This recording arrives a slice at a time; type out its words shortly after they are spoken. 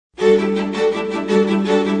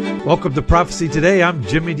Welcome to Prophecy Today. I'm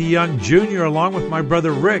Jimmy DeYoung Jr. along with my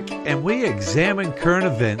brother Rick, and we examine current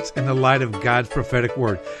events in the light of God's prophetic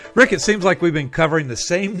word. Rick, it seems like we've been covering the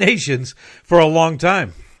same nations for a long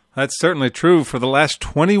time. That's certainly true. For the last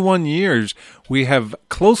 21 years, we have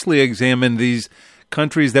closely examined these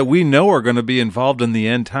countries that we know are going to be involved in the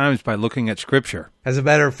end times by looking at Scripture. As a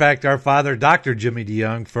matter of fact, our father, Dr. Jimmy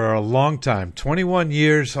DeYoung, for a long time, 21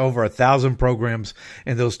 years, over 1,000 programs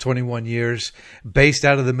in those 21 years, based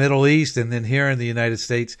out of the Middle East and then here in the United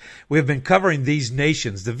States, we have been covering these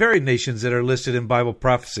nations, the very nations that are listed in Bible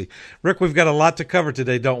prophecy. Rick, we've got a lot to cover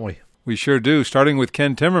today, don't we? We sure do, starting with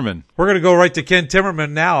Ken Timmerman. We're going to go right to Ken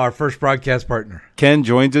Timmerman now, our first broadcast partner. Ken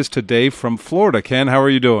joins us today from Florida. Ken, how are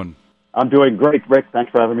you doing? I'm doing great, Rick.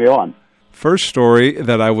 Thanks for having me on. First story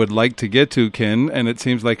that I would like to get to, Ken, and it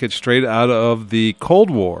seems like it's straight out of the Cold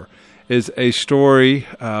War, is a story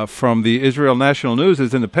from the Israel National News,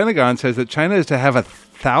 is in the Pentagon, says that China is to have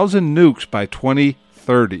 1,000 nukes by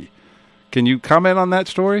 2030. Can you comment on that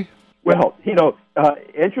story? Well,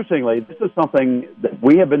 interestingly, this is something that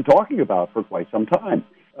we have been talking about for quite some time.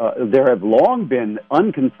 There have long been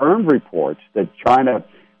unconfirmed reports that China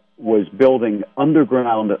was building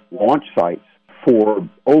underground launch sites for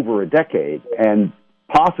over a decade and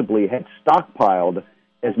possibly had stockpiled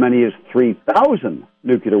as many as 3,000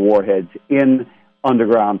 nuclear warheads in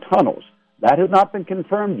underground tunnels. That has not been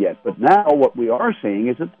confirmed yet, but now what we are seeing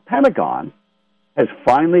is that the Pentagon has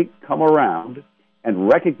finally come around and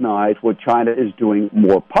recognized what China is doing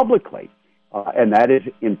more publicly, and that is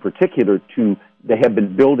in particular they have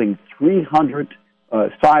been building 300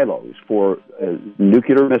 silos for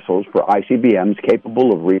nuclear missiles for ICBMs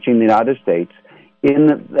capable of reaching the United States in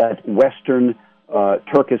that western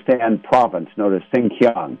Turkestan province known as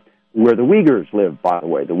Xinjiang, where the Uyghurs live, by the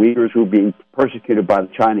way. The Uyghurs who are being persecuted by the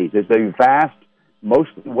Chinese. It's a vast,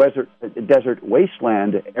 mostly desert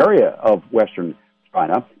wasteland area of western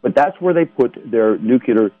China, but that's where they put their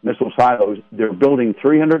nuclear missile silos. They're building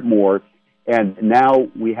 300 more, and now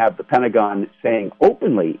we have the Pentagon saying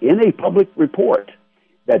openly in a public report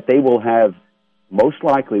that they will have most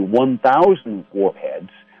likely 1,000 warheads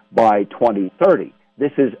by 2030.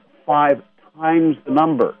 This is 5 times the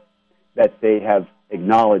number that they have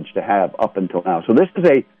acknowledged to have up until now. So this is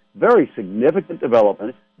a very significant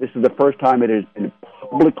development. This is the first time it has been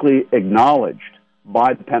publicly acknowledged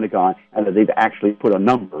by the Pentagon and that they've actually put a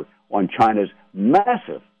number on China's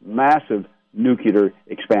massive, massive nuclear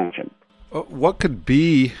expansion. What could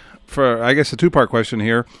be, for I guess a two-part question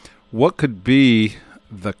here, what could be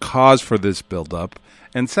the cause for this buildup?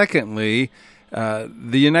 And secondly,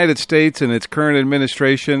 the United States and its current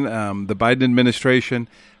administration, the Biden administration,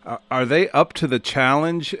 are they up to the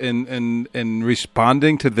challenge in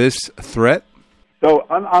responding to this threat? So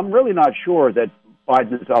I'm really not sure that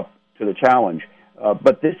Biden is up to the challenge,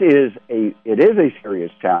 but it is a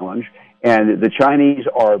serious challenge, and the Chinese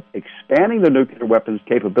are expanding their nuclear weapons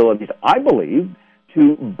capabilities, I believe,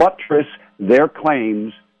 to buttress their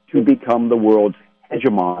claims to become the world's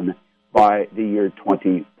hegemon by the year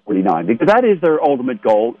 2049, because that is their ultimate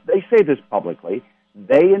goal. They say this publicly.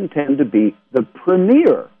 They intend to be the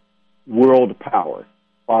premier world power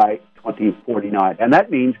by 2049, and that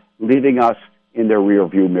means leaving us in their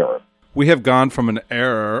rearview mirror. We have gone from an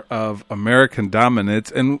era of American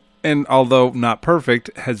dominance, and although not perfect,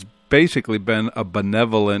 has basically been a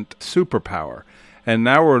benevolent superpower. And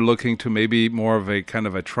now we're looking to maybe more of a kind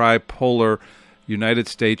of a tripolar United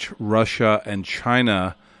States, Russia, and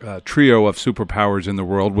China trio of superpowers in the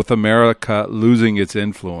world, with America losing its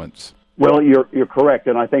influence. Well, you're correct,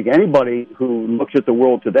 and I think anybody who looks at the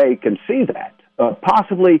world today can see that.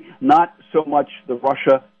 Possibly not so much the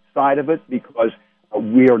Russia side of it, because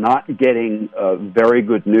we are not getting very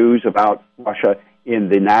good news about Russia in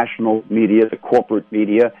the national media, the corporate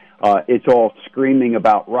media. It's all screaming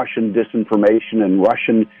about Russian disinformation and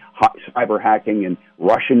Russian cyber hacking and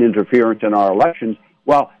Russian interference in our elections,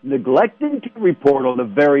 while neglecting to report on the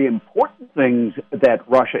very important things that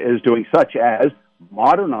Russia is doing, such as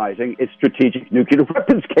modernizing its strategic nuclear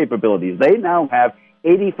weapons capabilities. They now have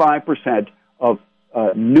 85% of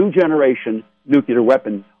new generation nuclear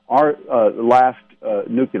weapons. Our last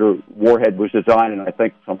nuclear warhead was designed in, I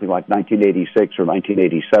think, something like 1986 or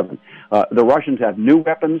 1987. The Russians have new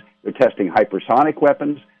weapons. They're testing hypersonic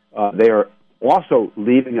weapons. They are also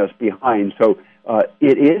leaving us behind. So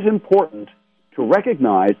it is important to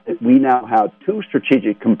recognize that we now have two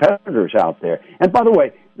strategic competitors out there. And by the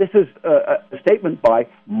way, this is a statement by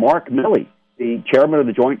Mark Milley, the chairman of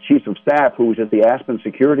the Joint Chiefs of Staff, who was at the Aspen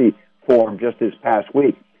Security Forum just this past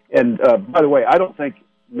week. And by the way, I don't think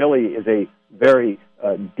Milley is a very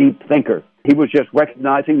deep thinker. He was just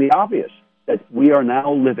recognizing the obvious, that we are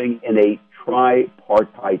now living in a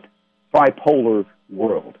tripartite, tripolar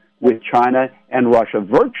world with China and Russia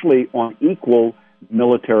virtually on equal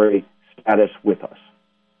military status with us.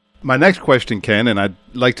 My next question, Ken, and I'd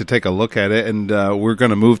like to take a look at it, and we're going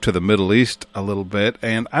to move to the Middle East a little bit,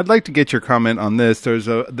 and I'd like to get your comment on this. There's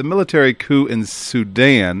the military coup in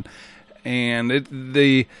Sudan, and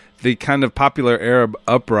the kind of popular Arab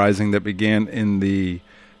uprising that began in the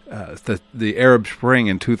Arab Spring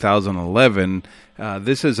in 2011.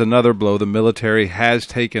 This is another blow. The military has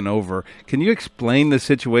taken over. Can you explain the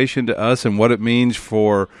situation to us and what it means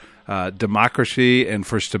for democracy and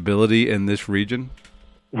for stability in this region?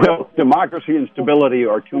 Well, democracy and stability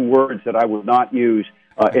are two words that I would not use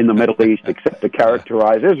in the Middle East except to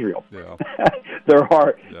characterize Israel. Yeah. There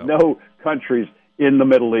are no countries in the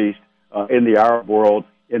Middle East, in the Arab world,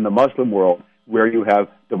 in the Muslim world, where you have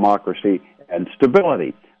democracy and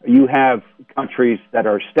stability. You have countries that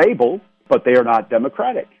are stable, but they are not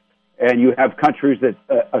democratic. And you have countries that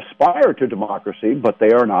aspire to democracy, but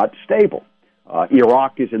they are not stable.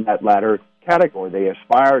 Iraq is in that latter category. They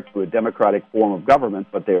aspire to a democratic form of government,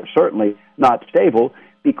 but they are certainly not stable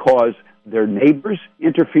because their neighbors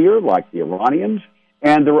interfere, like the Iranians,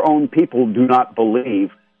 and their own people do not believe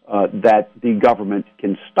that the government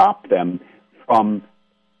can stop them from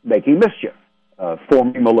making mischief,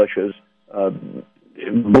 forming militias,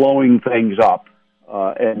 blowing things up,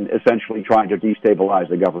 and essentially trying to destabilize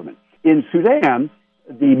the government. In Sudan,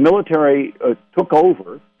 the military took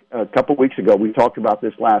over a couple of weeks ago. We talked about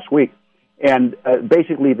this last week. And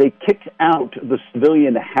basically, they kicked out the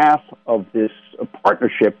civilian half of this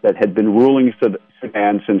partnership that had been ruling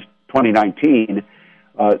Sudan since 2019,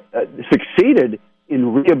 succeeded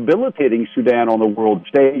in rehabilitating Sudan on the world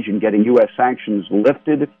stage and getting U.S. sanctions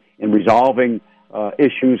lifted, in resolving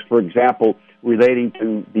issues, for example, relating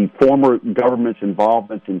to the former government's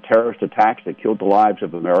involvement in terrorist attacks that killed the lives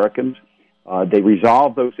of Americans. They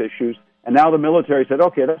resolved those issues. And now the military said,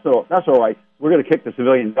 okay, that's all right. We're going to kick the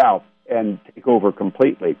civilians out and take over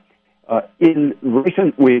completely. In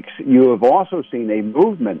recent weeks, you have also seen a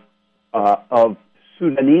movement of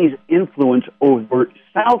Sudanese influence over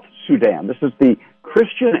South Sudan. This is the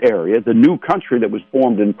Christian area, the new country that was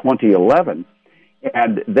formed in 2011,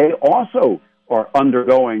 and they also are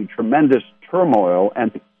undergoing tremendous turmoil,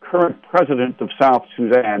 and the current president of South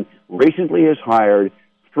Sudan recently has hired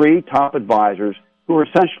 3 top advisors who are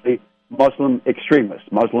essentially Muslim extremists,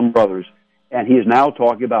 Muslim brothers, and he is now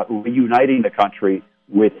talking about reuniting the country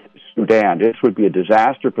with Sudan. This would be a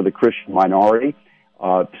disaster for the Christian minority.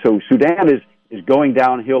 So Sudan is going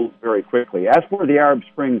downhill very quickly. As for the Arab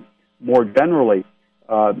Spring more generally,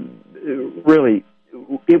 really,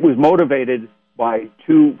 it was motivated by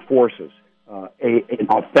 2 forces. An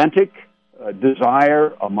authentic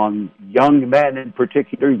desire among young men in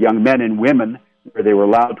particular, young men and women, where they were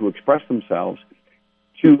allowed to express themselves,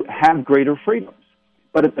 to have greater freedoms.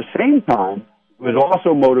 But at the same time, it was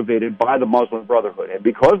also motivated by the Muslim Brotherhood. And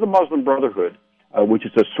because the Muslim Brotherhood, which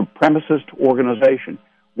is a supremacist organization,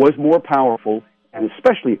 was more powerful and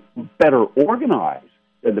especially better organized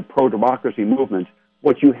than the pro-democracy movement,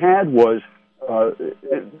 what you had was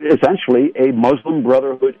essentially a Muslim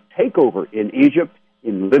Brotherhood takeover in Egypt,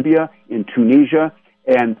 in Libya, in Tunisia,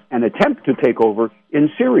 and an attempt to take over in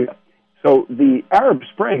Syria. So the Arab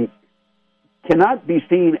Spring cannot be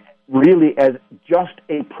seen really as just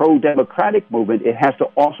a pro-democratic movement. It has to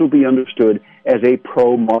also be understood as a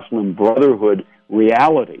pro-Muslim Brotherhood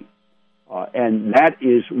reality. And that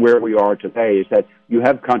is where we are today, is that you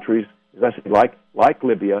have countries, like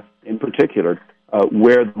Libya in particular,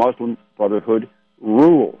 where the Muslim Brotherhood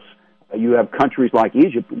rules. You have countries like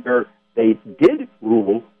Egypt where they did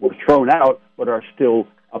rule, were thrown out, but are still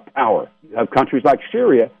a power. You have countries like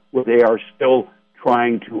Syria where they are still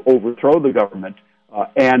trying to overthrow the government,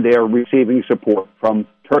 and they are receiving support from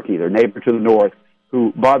Turkey, their neighbor to the north,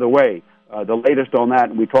 who, by the way, the latest on that,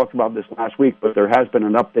 and we talked about this last week, but there has been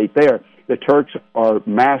an update there. The Turks are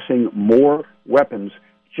massing more weapons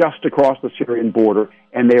just across the Syrian border,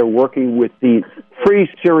 and they are working with the Free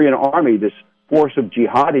Syrian Army, this force of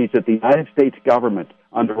jihadis that the United States government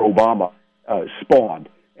under Obama spawned.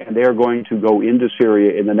 And they're going to go into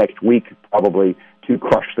Syria in the next week, probably, to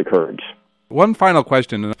crush the Kurds. One final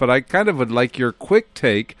question, but I kind of would like your quick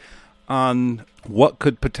take on what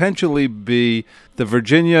could potentially be the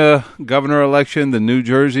Virginia governor election, the New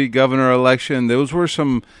Jersey governor election. Those were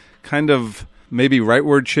some kind of maybe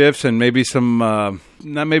rightward shifts and maybe some,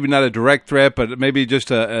 not a direct threat, but maybe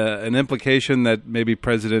just an implication that maybe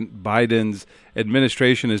President Biden's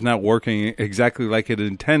administration is not working exactly like it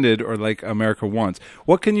intended or like America wants.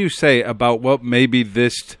 What can you say about what maybe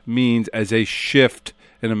this means as a shift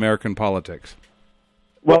in American politics?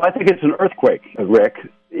 Well, I think it's an earthquake, Rick.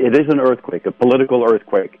 It is an earthquake, a political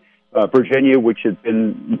earthquake. Virginia, which had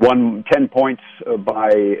been won 10 points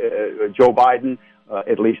by Joe Biden,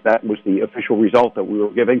 at least that was the official result that we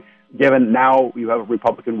were given. Now you have a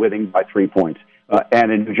Republican winning by 3 points. And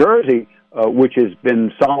in New Jersey, which has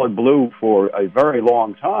been solid blue for a very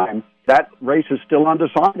long time, that race is still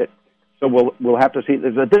undecided. So we'll have to see.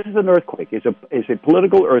 This is an earthquake. It's a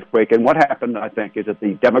political earthquake. And what happened, I think, is that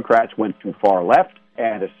the Democrats went too far left,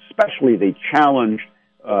 and especially they challenged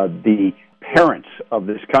the parents of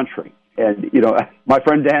this country. And, you know, my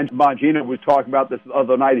friend Dan Bongino was talking about this the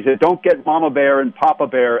other night. He said, don't get Mama Bear and Papa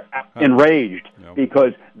Bear enraged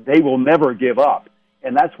because they will never give up.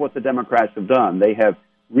 And that's what the Democrats have done. They have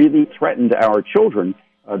really threatened our children,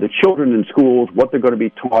 the children in schools, what they're going to be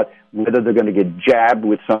taught, whether they're going to get jabbed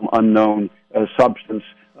with some unknown substance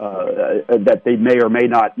that they may or may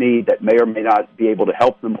not need, that may or may not be able to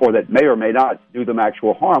help them, or that may or may not do them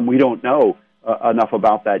actual harm. We don't know enough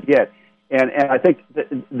about that yet. And I think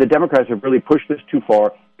the Democrats have really pushed this too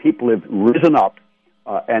far. People have risen up,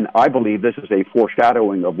 and I believe this is a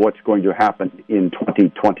foreshadowing of what's going to happen in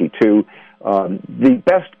 2022. The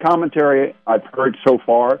best commentary I've heard so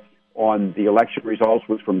far on the election results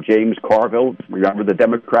was from James Carville. Remember, the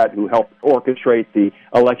Democrat who helped orchestrate the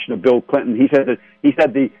election of Bill Clinton. He said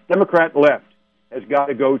the Democrat left has got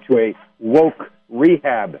to go to a woke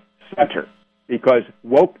rehab center because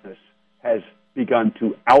wokeness has begun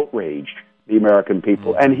to outrage the American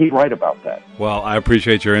people, and he's right about that. Well, I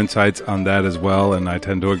appreciate your insights on that as well, and I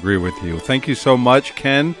tend to agree with you. Thank you so much,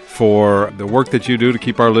 Ken, for the work that you do to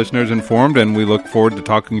keep our listeners informed, and we look forward to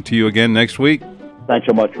talking to you again next week. Thanks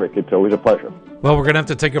so much, Rick. It's always a pleasure. Well, we're going to have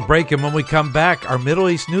to take a break, and when we come back, our Middle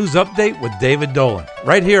East news update with David Dolan,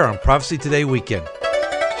 right here on Prophecy Today Weekend.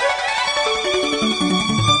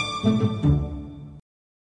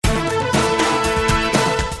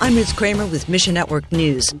 I'm Ruth Kramer with Mission Network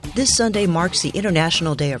News. This Sunday marks the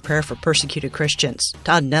International Day of Prayer for Persecuted Christians.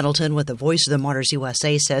 Todd Nettleton with the Voice of the Martyrs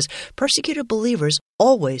USA says persecuted believers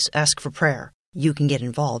always ask for prayer. You can get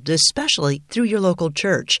involved, especially through your local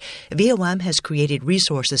church. VOM has created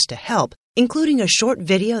resources to help, including a short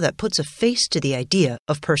video that puts a face to the idea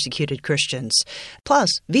of persecuted Christians. Plus,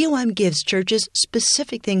 VOM gives churches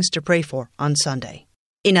specific things to pray for on Sunday.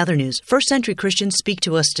 In other news, First Century Christians speak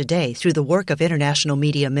to us today through the work of International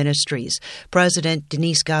Media Ministries. President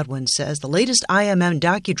Denise Godwin says the latest IMM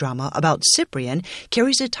docudrama about Cyprian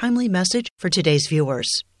carries a timely message for today's viewers.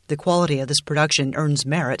 The quality of this production earns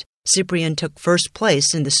merit. Cyprian took first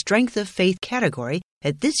place in the Strength of Faith category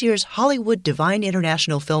at this year's Hollywood Divine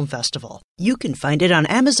International Film Festival. You can find it on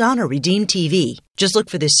Amazon or Redeem TV. Just look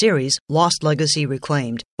for this series, Lost Legacy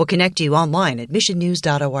Reclaimed. We'll connect you online at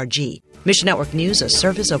missionnews.org. Mission Network News, a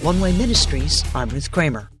service of One Way Ministries. I'm Ruth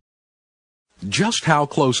Kramer. Just how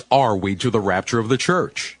close are we to the rapture of the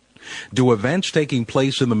church? Do events taking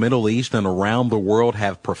place in the Middle East and around the world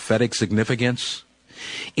have prophetic significance?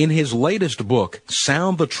 In his latest book,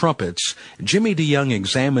 Sound the Trumpets, Jimmy DeYoung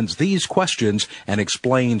examines these questions and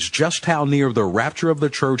explains just how near the rapture of the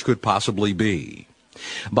church could possibly be.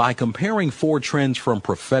 By comparing 4 trends from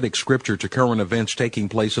prophetic scripture to current events taking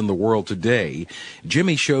place in the world today,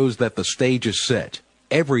 Jimmy shows that the stage is set,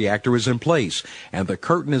 every actor is in place, and the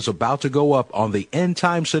curtain is about to go up on the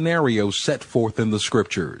end-time scenario set forth in the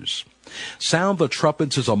scriptures. Sound the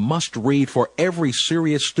Trumpets is a must-read for every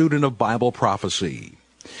serious student of Bible prophecy.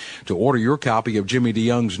 To order your copy of Jimmy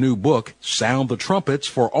DeYoung's new book, Sound the Trumpets,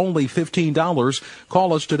 for only $15,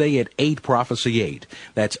 call us today at 8-Prophecy-8.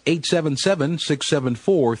 That's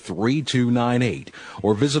 877-674-3298.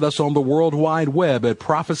 Or visit us on the World Wide Web at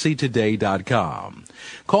prophecytoday.com.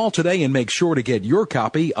 Call today and make sure to get your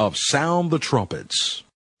copy of Sound the Trumpets.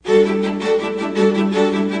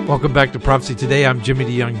 Welcome back to Prophecy Today. I'm Jimmy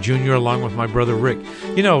DeYoung Jr. along with my brother Rick.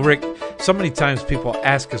 You know, Rick, so many times people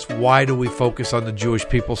ask us, why do we focus on the Jewish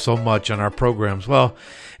people so much on our programs? Well,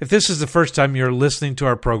 if this is the first time you're listening to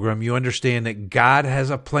our program, you understand that God has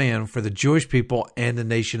a plan for the Jewish people and the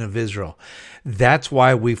nation of Israel. That's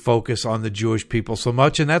why we focus on the Jewish people so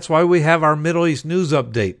much, and that's why we have our Middle East news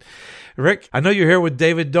update. Rick, I know you're here with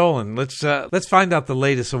David Dolan. Let's find out the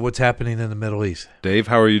latest of what's happening in the Middle East. Dave,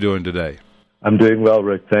 how are you doing today? I'm doing well,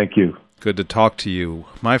 Rick. Thank you. Good to talk to you.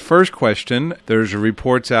 My first question, there's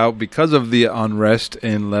reports out because of the unrest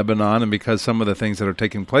in Lebanon and because some of the things that are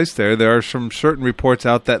taking place there, there are some certain reports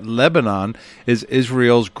out that Lebanon is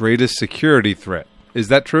Israel's greatest security threat. Is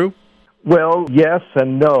that true? Well, yes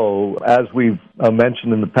and no. As we've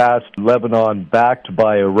mentioned in the past, Lebanon, backed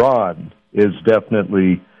by Iran, is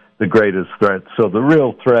definitely the greatest threat. So the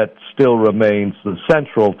real threat still remains, the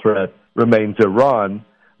central threat remains Iran.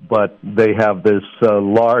 but they have this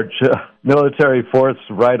large military force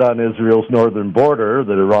right on Israel's northern border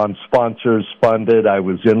that Iran sponsors, funded. I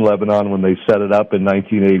was in Lebanon when they set it up in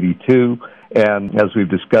 1982, and as we've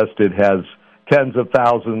discussed, it has tens of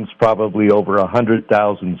thousands, probably over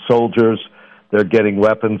 100,000 soldiers. They're getting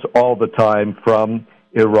weapons all the time from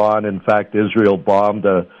Iran. In fact, Israel bombed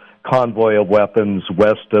a convoy of weapons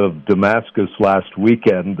west of Damascus last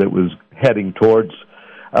weekend that was heading towards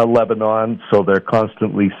Lebanon, so they're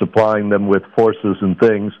constantly supplying them with forces and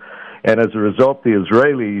things. And as a result, the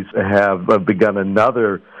Israelis have begun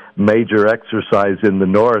another major exercise in the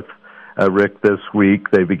north, Rick, this week.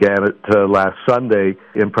 They began it last Sunday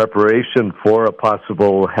in preparation for a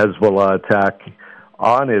possible Hezbollah attack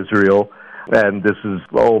on Israel. And this is,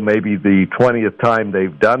 maybe the 20th time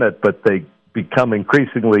they've done it, but they become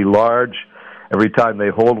increasingly large every time they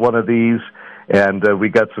hold one of these. And we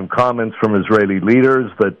got some comments from Israeli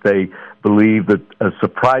leaders that they believe that a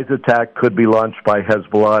surprise attack could be launched by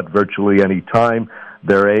Hezbollah at virtually any time.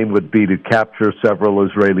 Their aim would be to capture several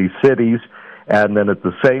Israeli cities and then at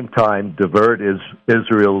the same time divert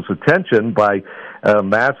Israel's attention by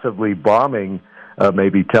massively bombing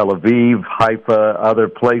maybe Tel Aviv, Haifa, other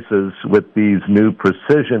places with these new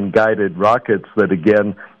precision-guided rockets that,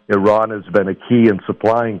 again, Iran has been a key in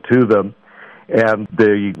supplying to them. And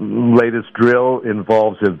the latest drill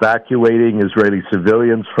involves evacuating Israeli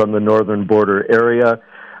civilians from the northern border area.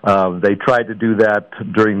 They tried to do that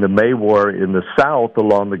during the May War in the south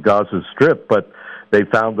along the Gaza Strip, but they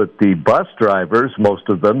found that the bus drivers, most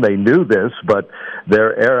of them, they knew this, but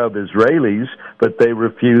they're Arab Israelis, but they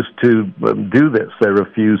refused to do this. They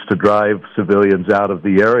refused to drive civilians out of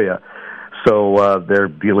the area. So they're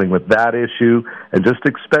dealing with that issue and just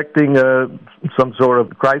expecting some sort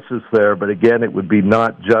of crisis there. But again, it would be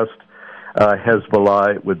not just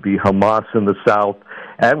Hezbollah, it would be Hamas in the south.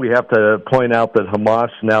 And we have to point out that Hamas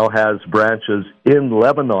now has branches in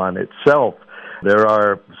Lebanon itself. There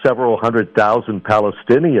are several 100,000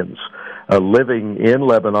 Palestinians living in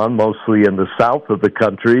Lebanon, mostly in the south of the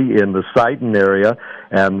country, in the Sidon area.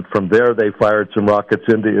 And from there, they fired some rockets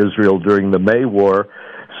into Israel during the May War.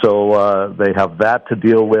 So they have that to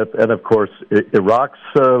deal with. And, of course, Iraq's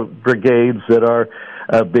brigades that are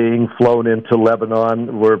being flown into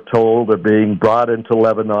Lebanon, we're told, are being brought into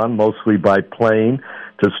Lebanon, mostly by plane,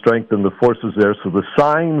 to strengthen the forces there. So the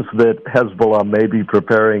signs that Hezbollah may be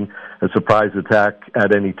preparing a surprise attack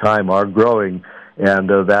at any time are growing. And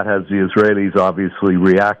that has the Israelis obviously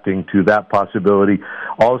reacting to that possibility.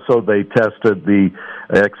 Also, they tested the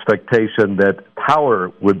expectation that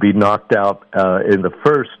power would be knocked out in the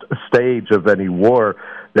first stage of any war,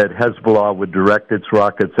 that Hezbollah would direct its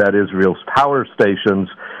rockets at Israel's power stations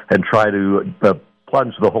and try to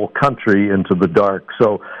plunge the whole country into the dark.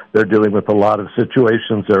 So they're dealing with a lot of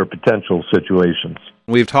situations that are potential situations.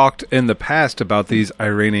 We've talked in the past about these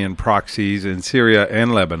Iranian proxies in Syria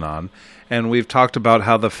and Lebanon, and we've talked about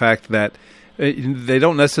how the fact that they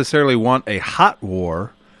don't necessarily want a hot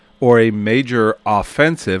war or a major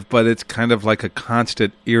offensive, but it's kind of like a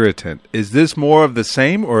constant irritant. Is this more of the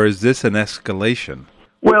same, or is this an escalation?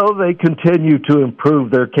 Well, they continue to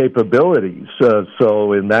improve their capabilities.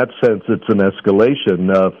 So in that sense, it's an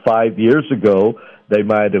escalation. 5 years ago, they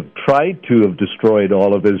might have tried to have destroyed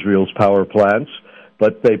all of Israel's power plants,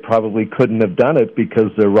 but they probably couldn't have done it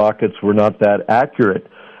because their rockets were not that accurate.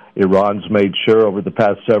 Iran's made sure over the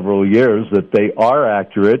past several years that they are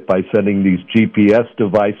accurate by sending these GPS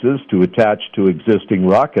devices to attach to existing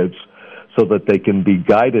rockets so that they can be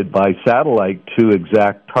guided by satellite to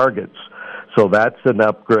exact targets. So that's an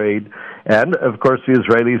upgrade. And, of course, the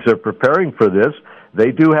Israelis are preparing for this.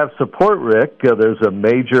 They do have support, Rick. There's a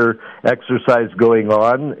major exercise going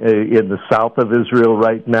on in the south of Israel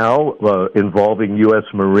right now involving U.S.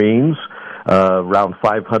 Marines. Around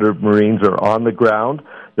 500 Marines are on the ground.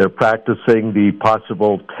 They're practicing the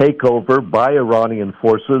possible takeover by Iranian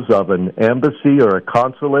forces of an embassy or a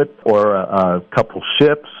consulate or a couple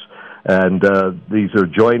ships. And these are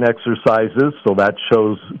joint exercises, so that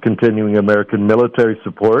shows continuing American military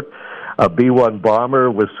support. A B-1 bomber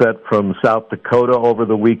was sent from South Dakota over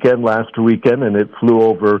the last weekend, and it flew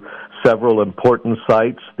over several important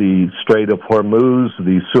sites, the Strait of Hormuz,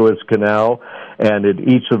 the Suez Canal, and in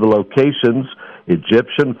each of the locations,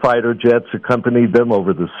 Egyptian fighter jets accompanied them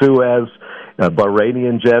over the Suez,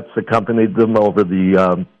 Bahrainian jets accompanied them over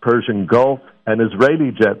the Persian Gulf, and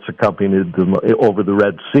Israeli jets accompanied them over the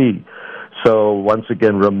Red Sea. So once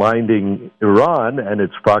again, reminding Iran and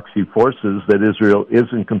its proxy forces that Israel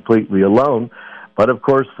isn't completely alone. But of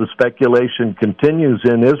course, the speculation continues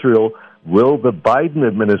in Israel. Will the Biden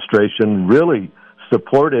administration really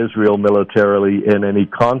support Israel militarily in any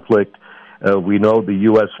conflict? We know the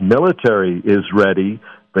U.S. military is ready,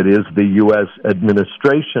 but is the U.S.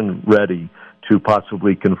 administration ready to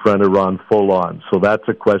possibly confront Iran full on? So that's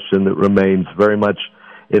a question that remains very much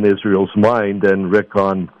in Israel's mind. And Rick,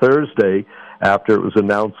 on Thursday, after it was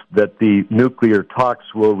announced that the nuclear talks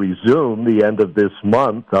will resume the end of this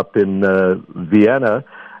month up in Vienna,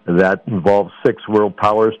 that involves 6 world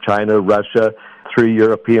powers, China, Russia, 3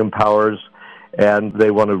 European powers, and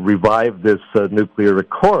they want to revive this nuclear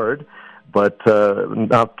accord. But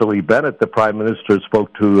Naftali Bennett, the prime minister,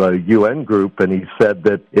 spoke to a UN group, and he said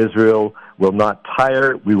that Israel will not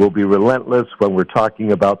tire. We will be relentless when we're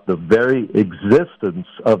talking about the very existence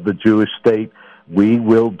of the Jewish state. We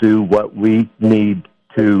will do what we need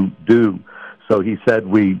to do. So he said,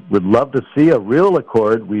 we would love to see a real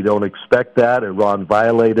accord. We don't expect that. Iran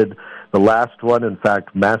violated the last one, in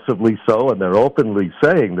fact, massively so, and they're openly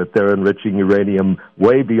saying that they're enriching uranium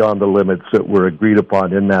way beyond the limits that were agreed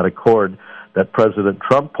upon in that accord that President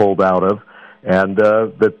Trump pulled out of, and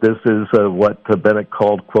that this is what Bennett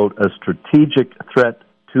called, quote, a strategic threat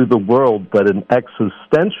to the world, but an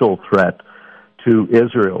existential threat to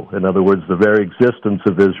Israel. In other words, the very existence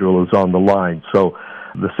of Israel is on the line. So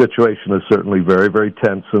the situation is certainly very, very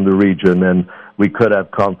tense in the region, and we could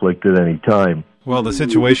have conflict at any time. Well, the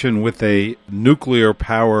situation with a nuclear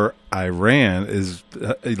power Iran is,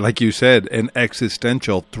 like you said, an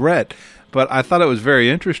existential threat. But I thought it was very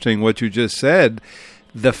interesting what you just said,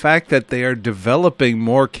 the fact that they are developing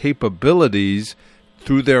more capabilities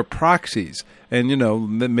through their proxies. And, you know,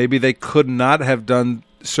 maybe they could not have done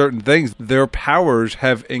certain things. Their powers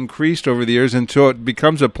have increased over the years, and so it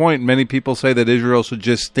becomes a point. Many people say that Israel should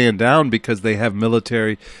just stand down because they have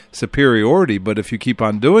military superiority. But if you keep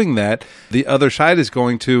on doing that, the other side is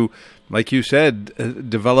going to, like you said,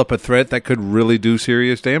 develop a threat that could really do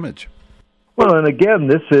serious damage. Well, and again,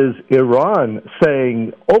 this is Iran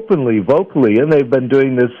saying openly, vocally, and they've been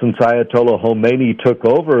doing this since Ayatollah Khomeini took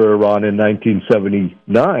over Iran in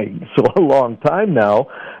 1979, so a long time now.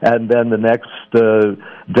 And then the next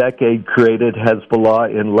decade created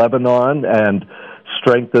Hezbollah in Lebanon and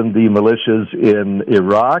strengthened the militias in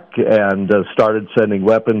Iraq and started sending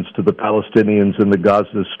weapons to the Palestinians in the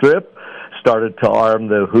Gaza Strip, started to arm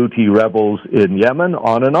the Houthi rebels in Yemen,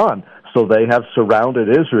 on and on. So they have surrounded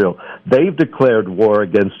Israel. They've declared war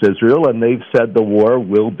against Israel, and they've said the war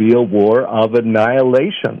will be a war of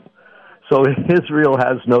annihilation. So Israel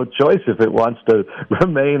has no choice. If it wants to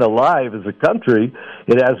remain alive as a country,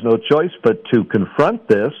 it has no choice but to confront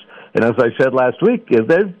this. And as I said last week,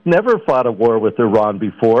 they've never fought a war with Iran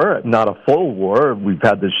before, not a full war. We've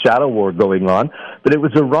had this shadow war going on. But it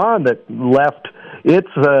was Iran that left its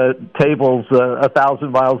tables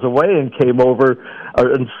 1,000 miles away and came over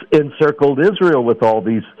and encircled Israel with all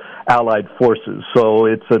these allied forces. So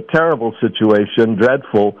it's a terrible situation,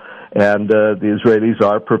 dreadful, and the Israelis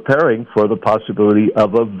are preparing for the possibility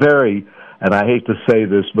of a very, and I hate to say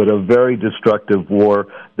this, but a very destructive war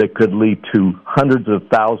that could lead to hundreds of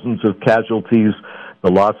thousands of casualties,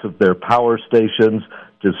 the loss of their power stations,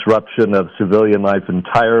 disruption of civilian life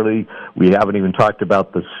entirely. We haven't even talked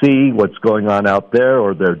about the sea, what's going on out there,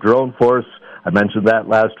 or their drone force. I mentioned that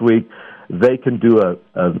last week. They can do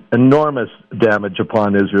enormous damage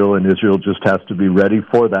upon Israel, and Israel just has to be ready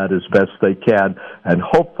for that as best they can. And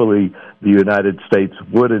hopefully the United States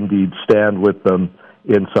would indeed stand with them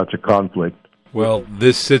in such a conflict. Well,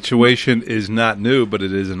 this situation is not new, but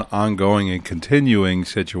it is an ongoing and continuing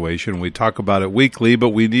situation. We talk about it weekly, but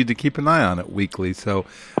we need to keep an eye on it weekly, so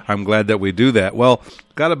I'm glad that we do that. Well,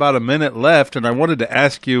 got about a minute left, and I wanted to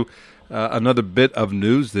ask you another bit of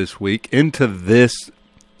news this week. Into this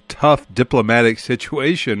tough diplomatic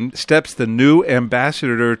situation steps the new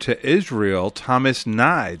ambassador to Israel, Thomas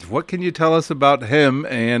Nides. What can you tell us about him,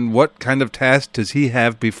 and what kind of task does he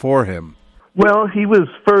have before him? Well, he was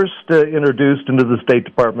first introduced into the State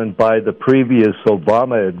Department by the previous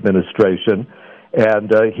Obama administration,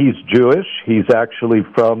 and he's Jewish. He's actually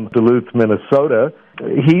from Duluth, Minnesota.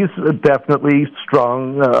 He's definitely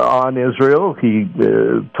strong on Israel. He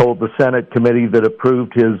told the Senate committee that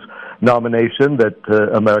approved his nomination that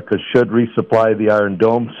America should resupply the Iron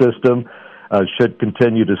Dome system, should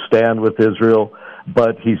continue to stand with Israel.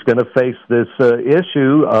 But he's going to face this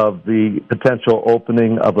issue of the potential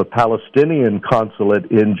opening of a Palestinian consulate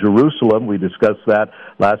in Jerusalem. We discussed that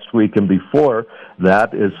last week and before.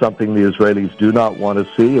 That is something the Israelis do not want to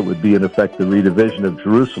see. It would be, in effect, the redivision of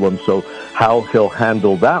Jerusalem. So how he'll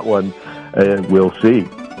handle that one, we'll see.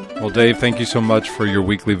 Well, Dave, thank you so much for your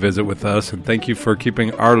weekly visit with us, and thank you for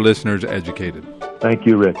keeping our listeners educated. Thank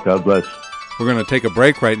you, Rick. God bless. We're going to take a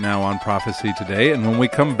break right now on Prophecy Today, and when we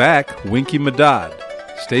come back, Winky Madad.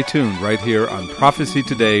 Stay tuned right here on Prophecy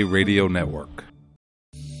Today Radio Network.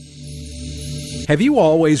 Have you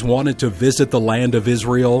always wanted to visit the land of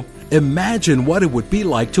Israel? Imagine what it would be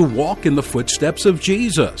like to walk in the footsteps of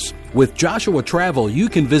Jesus. With Joshua Travel, you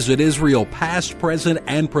can visit Israel past, present,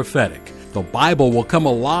 and prophetic. The Bible will come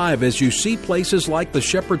alive as you see places like the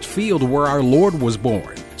Shepherd's Field where our Lord was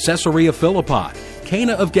born, Caesarea Philippi,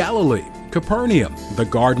 Cana of Galilee, Capernaum, the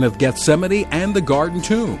Garden of Gethsemane, and the Garden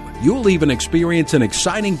Tomb. You'll even experience an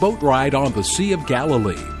exciting boat ride on the Sea of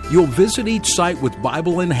Galilee. You'll visit each site with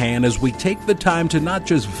Bible in hand as we take the time to not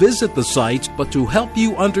just visit the sites, but to help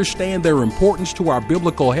you understand their importance to our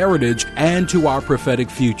biblical heritage and to our prophetic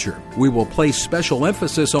future. We will place special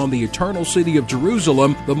emphasis on the eternal city of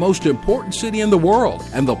Jerusalem, the most important city in the world,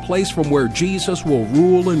 and the place from where Jesus will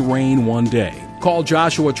rule and reign one day. Call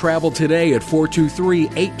Joshua Travel today at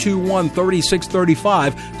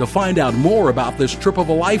 423-821-3635 to find out more about this trip of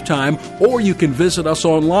a lifetime, or you can visit us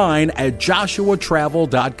online at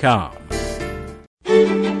joshuatravel.com.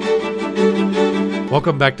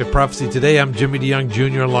 Welcome back to Prophecy Today. I'm Jimmy DeYoung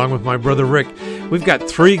Jr. along with my brother Rick. We've got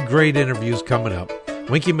 3 great interviews coming up.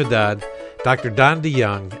 Winky Medad, Dr. Don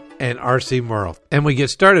DeYoung, and R.C. Merle. And we get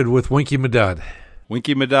started with Winky Medad.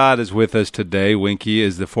 Winky Medad is with us today. Winky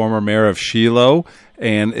is the former mayor of Shiloh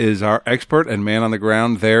and is our expert and man on the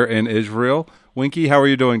ground there in Israel. Winky, how are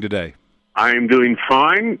you doing today? I'm doing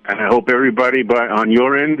fine, and I hope everybody on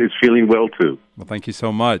your end is feeling well, too. Well, thank you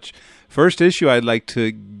so much. First issue I'd like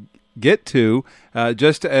to get to,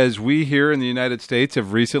 just as we here in the United States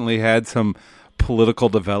have recently had some political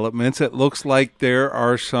developments, it looks like there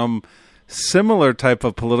are some similar type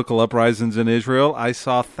of political uprisings in Israel. I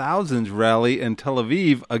saw thousands rally in Tel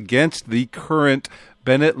Aviv against the current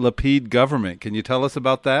Bennett-Lapid government. Can you tell us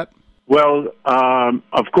about that? Well,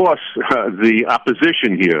 of course, the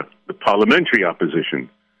opposition here, the parliamentary opposition,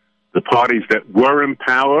 the parties that were in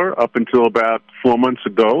power up until about 4 months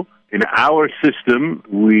ago, in our system,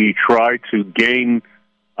 we try to gain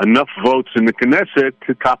enough votes in the Knesset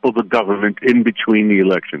to topple the government in between the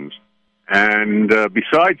elections. And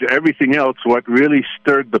besides everything else, what really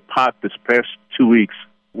stirred the pot this past 2 weeks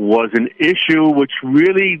was an issue which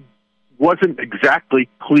really wasn't exactly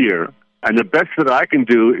clear. And the best that I can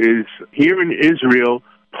do is, here in Israel,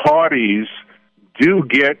 parties do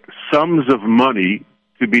get sums of money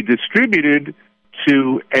to be distributed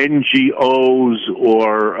to NGOs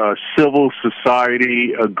or civil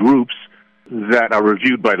society groups that are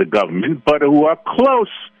reviewed by the government, but who are close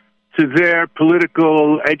to their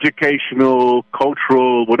political, educational,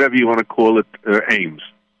 cultural, whatever you want to call it, aims.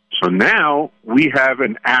 So now we have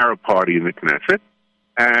an Arab party in the Knesset,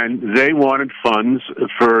 and they wanted funds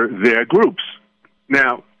for their groups.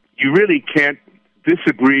 Now, you really can't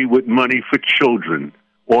disagree with money for children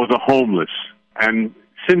or the homeless. And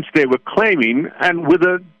since they were claiming, and with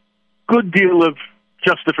a good deal of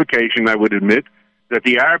justification, I would admit, that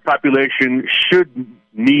the Arab population should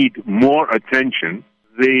need more attention,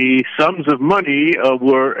 the sums of money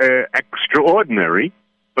were extraordinary,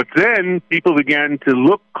 but then people began to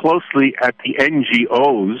look closely at the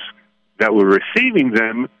NGOs that were receiving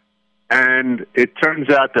them, and it turns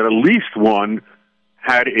out that at least one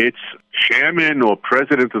had its chairman or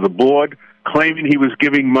president of the board claiming he was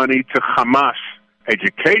giving money to Hamas,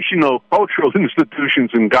 educational, cultural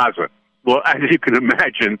institutions in Gaza. Well, as you can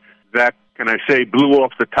imagine, that, can I say, blew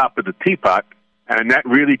off the top of the teapot. And that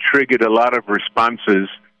really triggered a lot of responses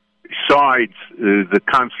besides the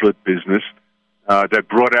consulate business that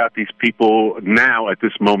brought out these people now at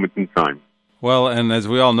this moment in time. Well, and as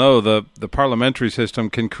we all know, the parliamentary system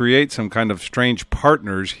can create some kind of strange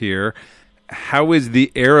partners here. How is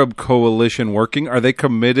the Arab coalition working? Are they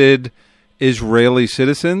committed Israeli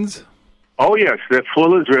citizens? Oh, yes, they're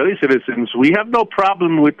full Israeli citizens. We have no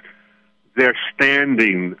problem with their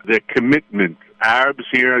standing, their commitment. Arabs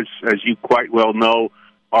here, as you quite well know,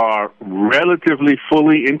 are relatively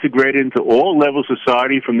fully integrated into all levels of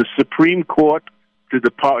society, from the Supreme Court to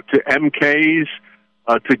MKs,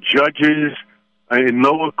 to judges in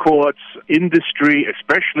lower courts, industry,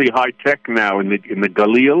 especially high tech now in the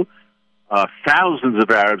Galil. Thousands of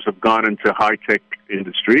Arabs have gone into high tech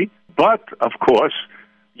industry, but of course,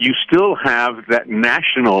 you still have that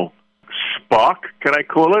national spark, can I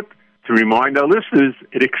call it? To remind our listeners,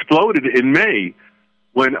 it exploded in May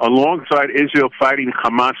when, alongside Israel fighting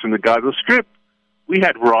Hamas in the Gaza Strip, we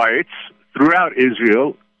had riots throughout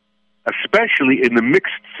Israel, especially in the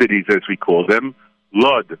mixed cities, as we call them,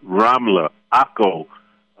 Lod, Ramla, Akko,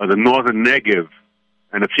 the northern Negev,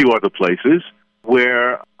 and a few other places,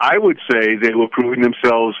 where I would say they were proving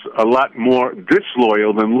themselves a lot more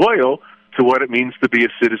disloyal than loyal to what it means to be a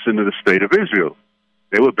citizen of the State of Israel.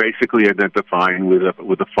 They were basically identifying with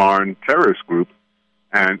a foreign terrorist group,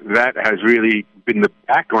 and that has really been the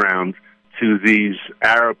background to these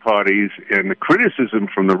Arab parties and the criticism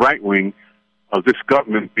from the right wing of this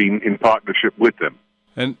government being in partnership with them.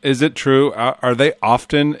 And is it true? Are they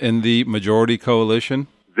often in the majority coalition?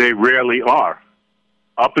 They rarely are.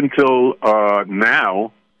 Up until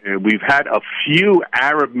now, we've had a few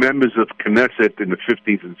Arab members of Knesset in the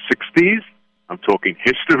 50s and 60s. I'm talking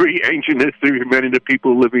history, ancient history, many of the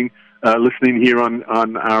people listening here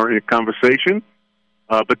on our conversation.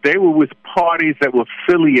 But they were with parties that were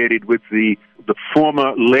affiliated with the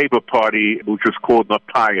former Labour Party, which was called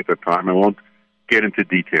Mapai at the time. I won't get into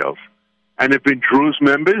details. And there have been Druze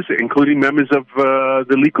members, including members of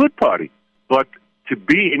the Likud Party. But to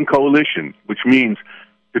be in coalition, which means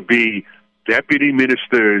to be deputy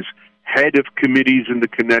ministers, head of committees in the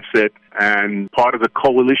Knesset, and part of the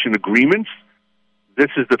coalition agreements, this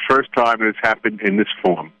is the first time it's happened in this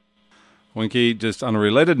form. Winky, just on a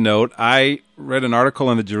related note, I read an article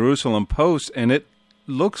in the Jerusalem Post, and it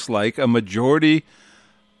looks like a majority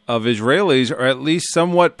of Israelis are at least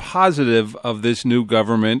somewhat positive of this new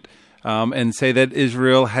government, and say that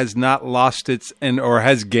Israel has not lost its or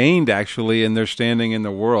has gained actually in their standing in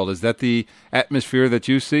the world. Is that the atmosphere that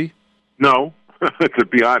you see? No, to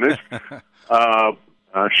be honest.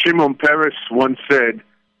 Shimon Peres once said,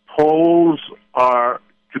 "Poles are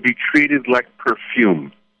to be treated like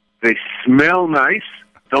perfume. They smell nice.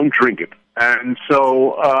 Don't drink it." And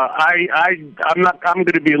so I'm going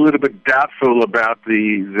to be a little bit doubtful about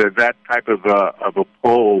that type of a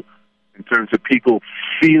poll in terms of people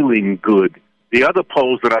feeling good. The other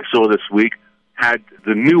polls that I saw this week had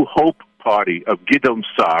the New Hope Party of Gideon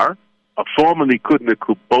Sa'ar, a former Likudnik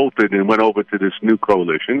who bolted and went over to this new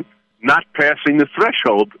coalition, not passing the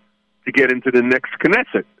threshold to get into the next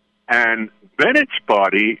Knesset. And Bennett's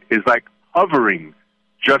party is like hovering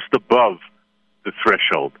just above the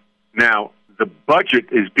threshold. Now, the budget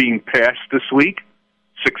is being passed this week,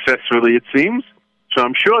 successfully it seems, so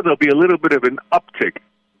I'm sure there'll be a little bit of an uptick.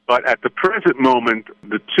 But at the present moment,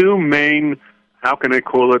 the two main, how can I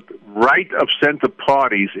call it, right-of-center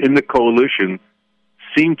parties in the coalition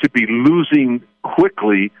seem to be losing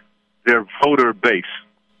quickly their voter base.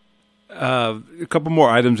 A couple more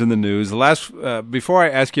items in the news. Before I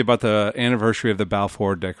ask you about the anniversary of the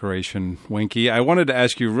Balfour Declaration, Winky, I wanted to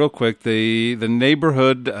ask you real quick, the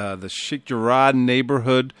neighborhood, the Sheikh Jarrah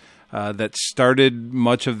neighborhood that started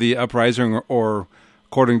much of the uprising, or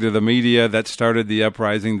according to the media, that started the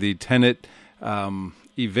uprising, the tenant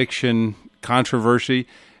eviction controversy,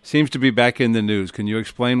 seems to be back in the news. Can you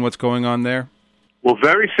explain what's going on there? Well,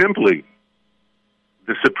 very simply,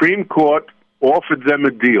 the Supreme Court offered them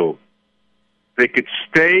a deal. They could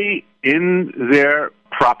stay in their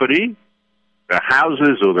property, their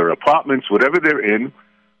houses or their apartments, whatever they're in,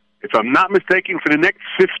 if I'm not mistaken, for the next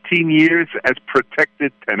 15 years as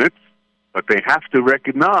protected tenants, but they have to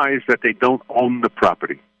recognize that they don't own the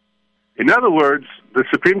property. In other words, the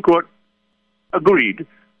Supreme Court agreed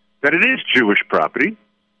that it is Jewish property.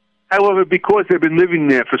 However, because they've been living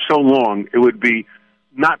there for so long, it would be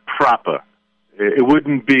not proper. It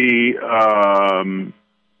wouldn't be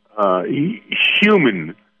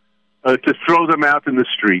human to throw them out in the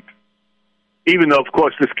street, even though, of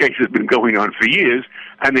course, this case has been going on for years,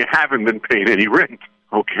 and they haven't been paid any rent,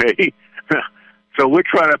 okay? So we're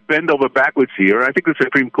trying to bend over backwards here. I think the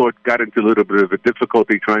Supreme Court got into a little bit of a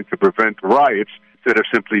difficulty trying to prevent riots instead of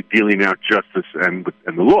simply dealing out justice and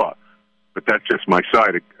the law. But that's just my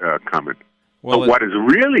side comment. Well, but what is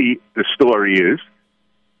really the story is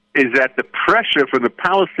that the pressure from the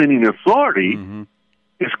Palestinian Authority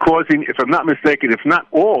is causing, if I'm not mistaken, if not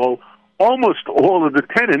all, almost all of the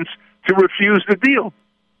tenants to refuse the deal.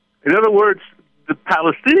 In other words, the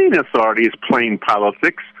Palestinian Authority is playing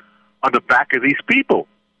politics on the back of these people,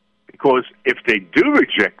 because if they do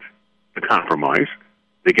reject the compromise,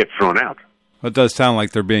 they get thrown out. It does sound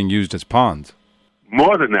like they're being used as pawns.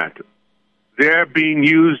 More than that, they're being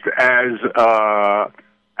used as a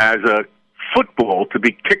football to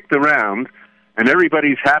be kicked around, and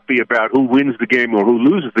everybody's happy about who wins the game or who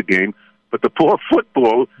loses the game, but the poor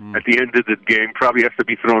football at the end of the game probably has to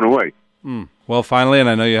be thrown away. Well, finally, and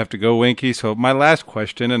I know you have to go, Winky, so my last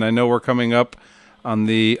question, and I know we're coming up on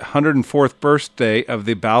the 104th birthday of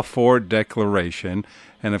the Balfour Declaration,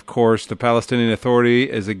 and of course the Palestinian Authority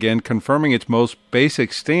is again confirming its most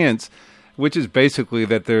basic stance, which is basically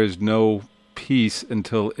that there is no peace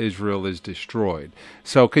until Israel is destroyed.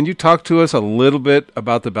 So can you talk to us a little bit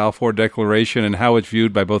about the Balfour Declaration and how it's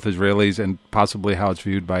viewed by both Israelis and possibly how it's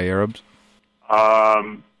viewed by Arabs?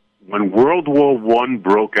 When World War I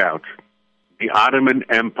broke out, the Ottoman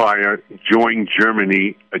Empire joined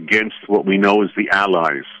Germany against what we know as the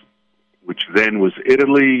Allies, which then was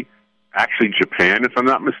Italy, actually Japan, if I'm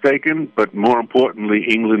not mistaken, but more importantly,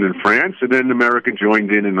 England and France, and then America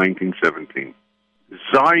joined in 1917.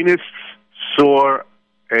 Zionists saw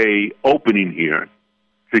a opening here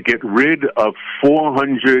to get rid of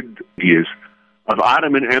 400 years of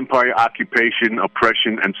Ottoman Empire occupation,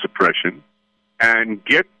 oppression, and suppression, and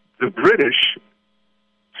get the British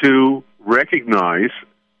to recognize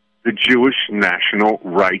the Jewish national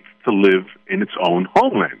right to live in its own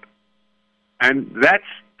homeland. And that's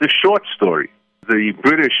the short story. The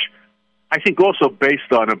British, I think also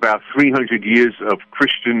based on about 300 years of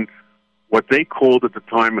Christian, what they called at the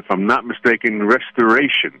time, if I'm not mistaken,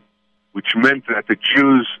 restoration, which meant that the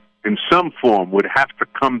Jews in some form would have to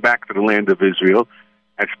come back to the land of Israel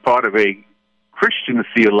as part of a Christian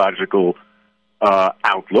theological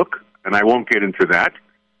outlook, and I won't get into that.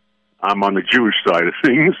 I'm on the Jewish side of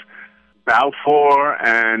things. Balfour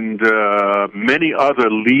and many other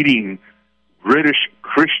leading British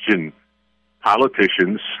Christian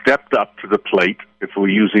politicians stepped up to the plate. If we're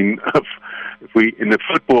using, if we in the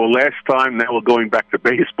football last time, now we're going back to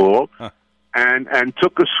baseball, and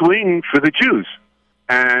took a swing for the Jews.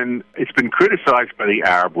 And it's been criticized by the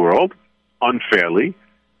Arab world unfairly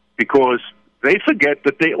because they forget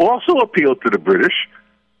that they also appealed to the British,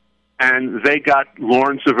 and they got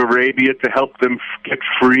Lawrence of Arabia to help them get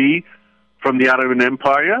free from the Ottoman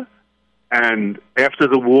Empire. And after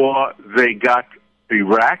the war, they got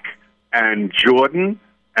Iraq and Jordan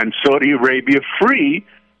and Saudi Arabia free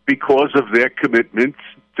because of their commitment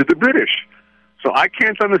to the British. So I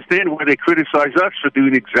can't understand why they criticize us for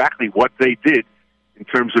doing exactly what they did in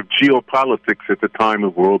terms of geopolitics at the time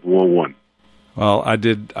of World War I. Well,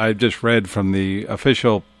 I just read from the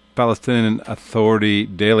official Palestinian Authority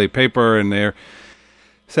daily paper, and they're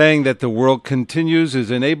saying that the world continues is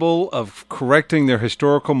unable of correcting their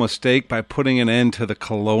historical mistake by putting an end to the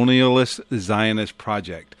colonialist Zionist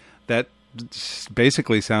project. That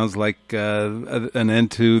basically sounds like an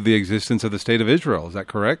end to the existence of the State of Israel. Is that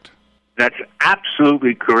correct? That's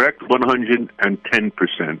absolutely correct,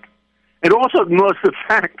 110%. It also ignores the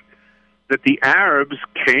fact that the Arabs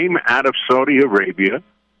came out of Saudi Arabia,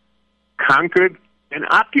 conquered and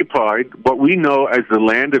occupied what we know as the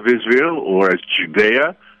land of Israel or as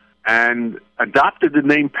Judea, and adopted the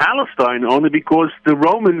name Palestine only because the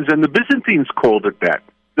Romans and the Byzantines called it that.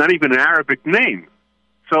 It's not even an Arabic name.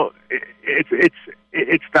 So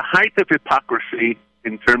it's the height of hypocrisy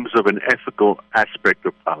in terms of an ethical aspect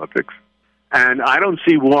of politics. And I don't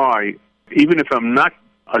see why, even if I'm not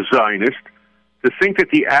a Zionist, to think that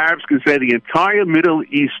the Arabs can say the entire Middle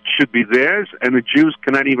East should be theirs and the Jews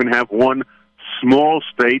cannot even have one small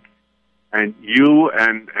state, and you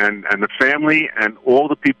and the family and all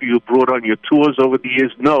the people you brought on your tours over the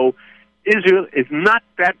years know Israel is not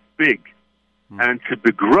that big. And to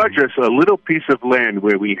begrudge us a little piece of land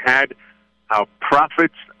where we had our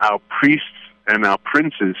prophets, our priests, and our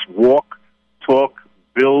princes walk, talk,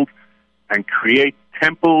 build, and create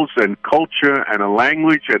temples and culture and a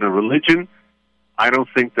language and a religion, I don't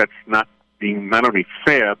think that's not being not only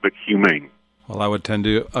fair, but humane. Well, I would tend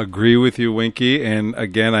to agree with you, Winky. And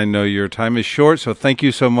again, I know your time is short, so thank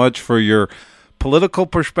you so much for your political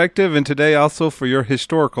perspective and today also for your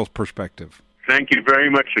historical perspective. Thank you very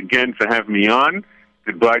much again for having me on.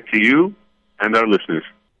 Goodbye to you and our listeners.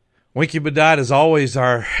 Winky Badad is always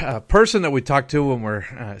our person that we talk to when we're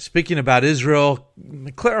speaking about Israel,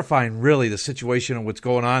 clarifying really the situation and what's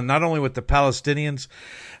going on, not only with the Palestinians,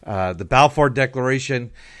 the Balfour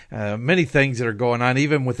Declaration, many things that are going on,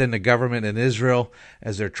 even within the government in Israel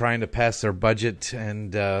as they're trying to pass their budget,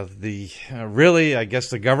 and really, I guess,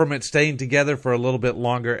 the government staying together for a little bit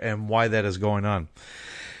longer and why that is going on.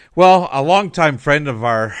 Well, a longtime friend of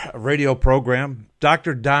our radio program,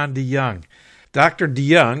 Dr. Don DeYoung. Dr.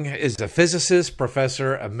 DeYoung is a physicist,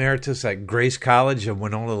 professor emeritus at Grace College in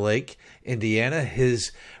Winona Lake, Indiana.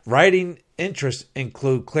 His writing interests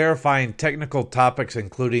include clarifying technical topics,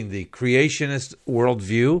 including the creationist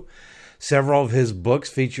worldview. Several of his books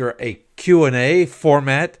feature a Q&A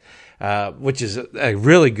format, which is a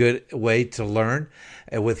really good way to learn,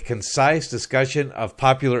 with concise discussion of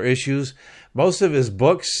popular issues. Most of his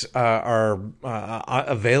books are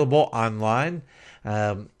available online.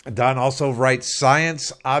 Don also writes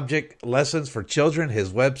science object lessons for children.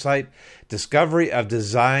 His website,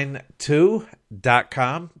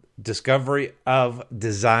 discoveryofdesign2.com,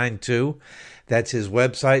 discoveryofdesign2. That's his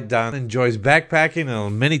website. Don enjoys backpacking,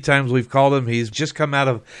 and many times we've called him. He's just come out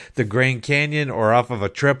of the Grand Canyon or off of a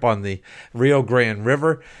trip on the Rio Grande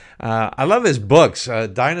River. I love his books,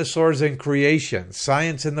 Dinosaurs and Creation,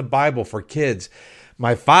 Science in the Bible for Kids.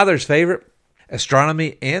 My father's favorite,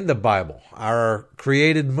 Astronomy and the Bible, Our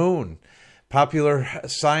Created Moon, Popular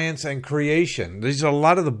Science and Creation. These are a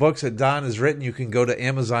lot of the books that Don has written. You can go to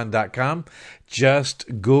Amazon.com,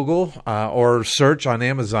 just Google or search on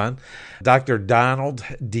Amazon, Dr. Donald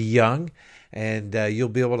DeYoung, and you'll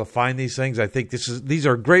be able to find these things. I think these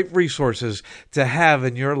are great resources to have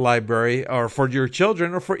in your library or for your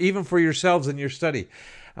children or even for yourselves in your study.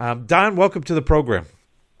 Don, welcome to the program.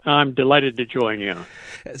 I'm delighted to join you.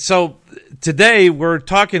 So today we're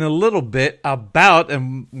talking a little bit about,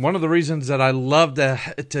 and one of the reasons that I love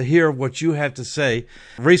to hear what you have to say,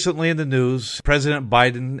 recently in the news, President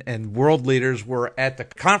Biden and world leaders were at the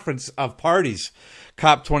Conference of Parties,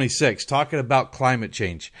 COP26, talking about climate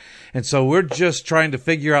change. And so we're just trying to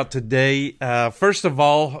figure out today, first of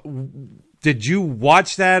all, did you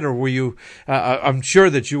watch that, or were you? I'm sure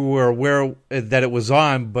that you were aware that it was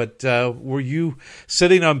on, but were you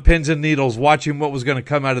sitting on pins and needles watching what was going to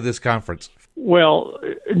come out of this conference? Well,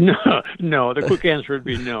 no. The quick answer would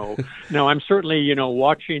be no. No, I'm certainly,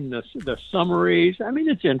 watching the summaries. I mean,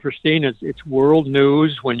 it's interesting. It's world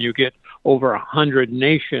news when you get over 100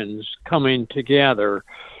 nations coming together.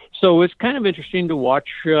 So it's kind of interesting to watch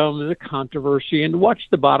the controversy and watch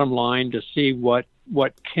the bottom line to see what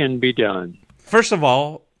can be done. First of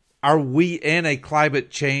all, are we in a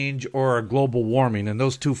climate change or a global warming? And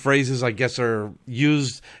those two phrases, I guess, are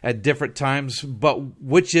used at different times, but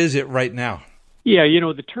which is it right now? Yeah,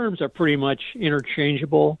 the terms are pretty much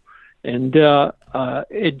interchangeable, and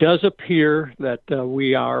it does appear that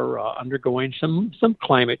we are undergoing some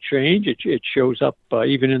climate change. It shows up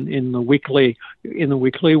even in the weekly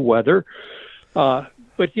weather.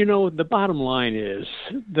 But, the bottom line is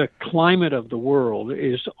the climate of the world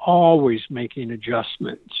is always making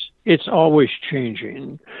adjustments. It's always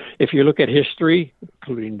changing. If you look at history,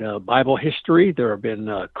 including Bible history, there have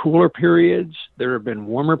been cooler periods. There have been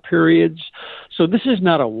warmer periods. So this is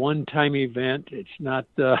not a one-time event. It's not,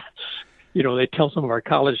 they tell some of our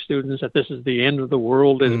college students that this is the end of the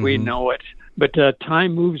world as we know it. But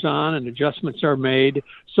time moves on and adjustments are made.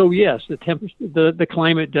 So yes, the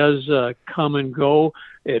climate does come and go.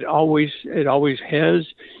 It always has.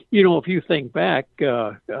 If you think back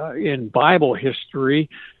in Bible history,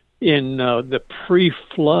 in the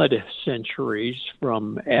pre-flood centuries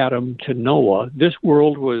from Adam to Noah, the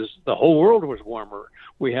whole world was warmer.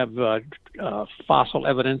 We have fossil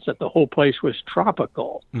evidence that the whole place was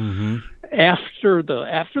tropical. Mm-hmm. After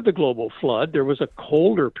the global flood, there was a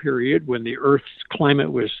colder period when the Earth's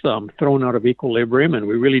climate was thrown out of equilibrium, and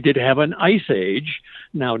we really did have an ice age.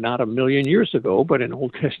 Now, not 1 million years ago, but in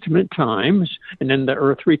Old Testament times, and then the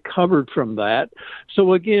Earth recovered from that.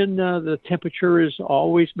 So again, the temperature is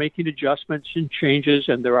always making adjustments and changes,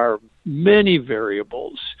 and there are many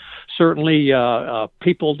variables. Certainly,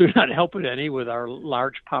 people do not help it any with our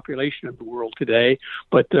large population of the world today,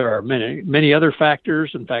 but there are many other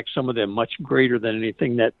factors, in fact, some of them much greater than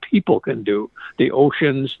anything that people can do. The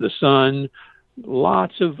oceans, the sun,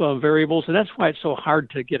 lots of variables, and that's why it's so hard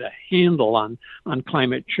to get a handle on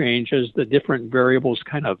climate change, as the different variables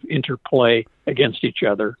kind of interplay against each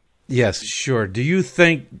other. Yes, sure. Do you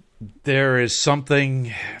think there is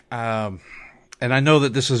something... and I know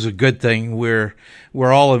that this is a good thing. We're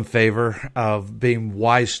all in favor of being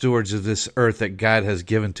wise stewards of this earth that God has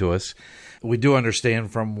given to us. We do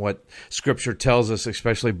understand from what Scripture tells us,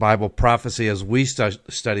 especially Bible prophecy, as we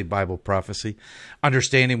study Bible prophecy,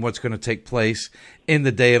 understanding what's going to take place in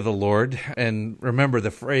the day of the Lord. And remember the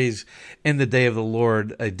phrase, in the day of the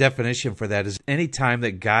Lord, a definition for that is any time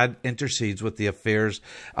that God intercedes with the affairs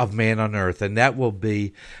of man on earth. And that will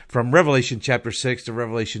be from Revelation chapter 6 to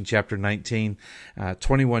Revelation chapter 19,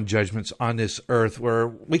 21 judgments on this earth where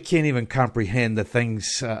we can't even comprehend the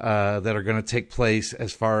things that are going to take place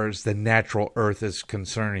as far as the natural earth is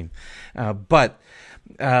concerning. But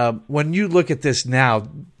when you look at this now,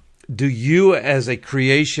 do you, as a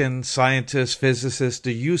creation scientist, physicist,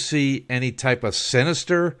 do you see any type of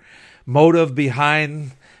sinister motive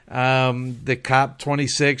behind the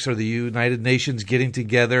COP26 or the United Nations getting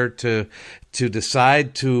together to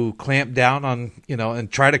decide to clamp down on, and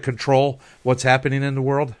try to control what's happening in the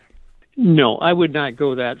world? No, I would not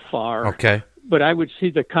go that far. Okay. But I would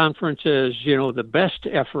see the conference as, the best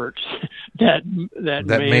efforts that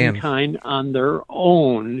mankind on their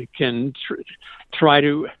own can try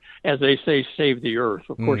to, as they say, save the earth,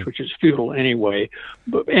 of course, which is futile anyway.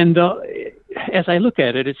 And as I look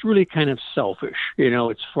at it, it's really kind of selfish.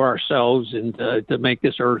 It's for ourselves and to make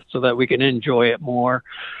this earth so that we can enjoy it more.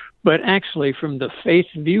 But actually, from the faith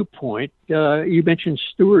viewpoint, you mentioned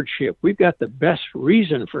stewardship. We've got the best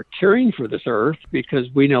reason for caring for this earth because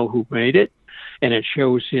we know who made it, and it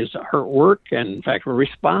shows his artwork, and in fact, we're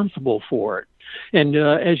responsible for it. And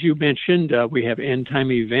as you mentioned, we have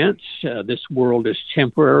end-time events. This world is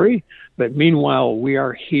temporary, but meanwhile, we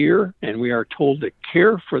are here, and we are told to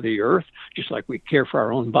care for the earth, just like we care for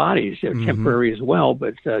our own bodies. They're temporary as well,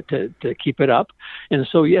 but to keep it up. And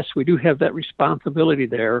so, yes, we do have that responsibility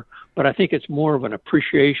there, but I think it's more of an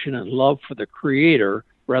appreciation and love for the Creator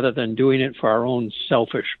rather than doing it for our own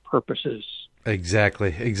selfish purposes.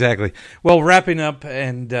 Exactly. Well, wrapping up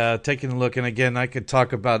and taking a look, and again, I could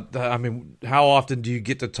talk about, how often do you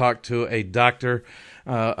get to talk to a doctor,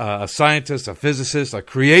 a scientist, a physicist, a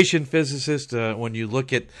creation physicist, when you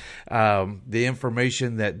look at the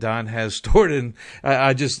information that Don has stored in?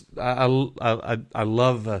 I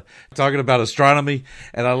love talking about astronomy,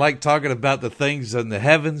 and I like talking about the things in the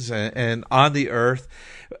heavens and on the earth.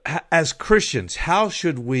 As Christians, how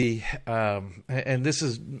should we, and this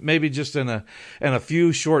is maybe just in a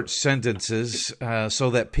few short sentences, so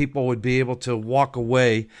that people would be able to walk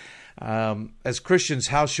away, as Christians,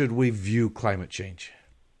 how should we view climate change?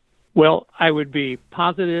 Well, I would be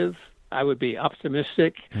positive. I would be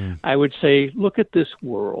optimistic. I would say, look at this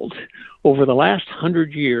world. Over the last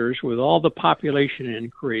 100 years, with all the population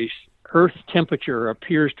increase, Earth temperature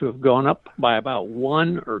appears to have gone up by about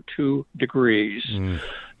 1 or 2 degrees.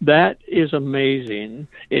 That is amazing.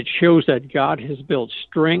 It shows that God has built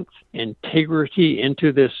strength, integrity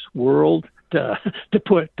into this world to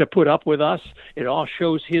put up with us. It all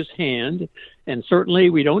shows His hand, and certainly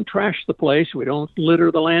we don't trash the place. We don't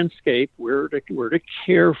litter the landscape. We're to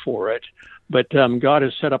care for it. But God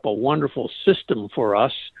has set up a wonderful system for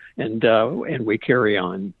us, and we carry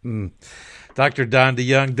on. Dr. Don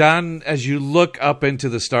DeYoung. Don, as you look up into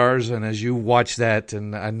the stars and as you watch that,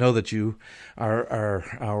 and I know that you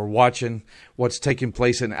are watching what's taking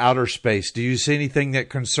place in outer space, do you see anything that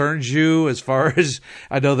concerns you as far as,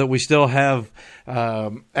 I know that we still have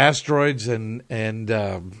asteroids and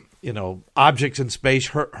objects in space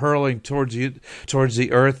hurling towards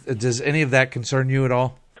the Earth. Does any of that concern you at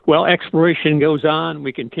all? Well, exploration goes on.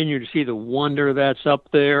 We continue to see the wonder that's up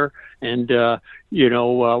there. And,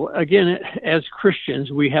 again, as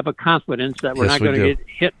Christians, we have a confidence that we're not going to get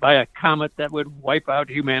hit by a comet that would wipe out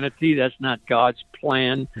humanity. That's not God's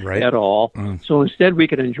plan at all. So instead, we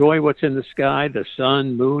can enjoy what's in the sky, the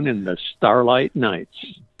sun, moon, and the starlight nights.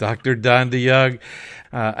 Dr. Don DeYoung.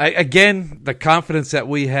 Again, the confidence that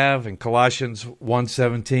we have in Colossians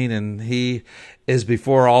 1:17, and He is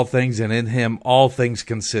before all things, and in Him all things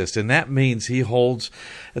consist. And that means He holds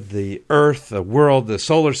the earth, the world, the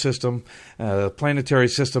solar system, the planetary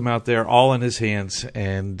system out there, all in His hands.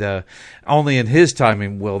 And only in His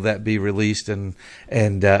timing will that be released, and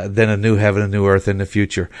then a new heaven, a new earth in the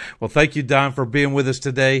future. Well, thank you, Don, for being with us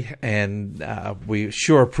today, and we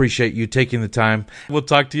sure appreciate you taking the time. We'll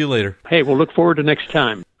talk to you later. Hey, we'll look forward to next time.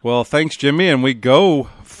 Well, thanks, Jimmy. And we go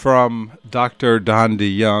from Dr. Don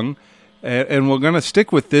DeYoung, and we're going to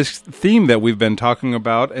stick with this theme that we've been talking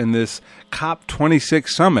about in this COP26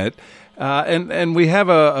 summit. And we have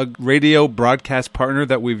a radio broadcast partner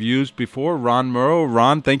that we've used before, Ron Murrow.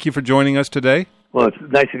 Ron, thank you for joining us today. Well, it's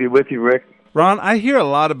nice to be with you, Rick. Ron, I hear a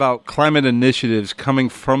lot about climate initiatives coming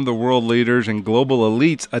from the world leaders and global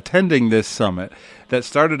elites attending this summit that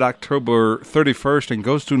started October 31st and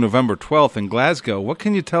goes through November 12th in Glasgow. What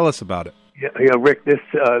can you tell us about it? Yeah, Rick, this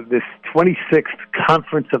 26th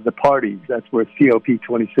Conference of the Parties, that's where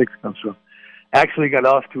COP26 comes from, actually got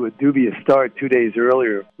off to a dubious start 2 days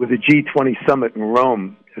earlier with the G20 summit in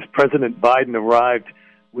Rome, as President Biden arrived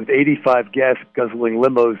with 85 gas-guzzling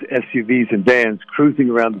limos, SUVs, and vans cruising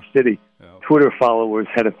around the city. Twitter followers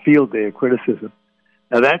had a field day of criticism.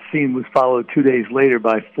 Now, that scene was followed 2 days later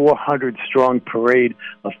by a 400-strong parade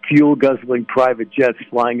of fuel-guzzling private jets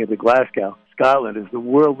flying into Glasgow, Scotland, as the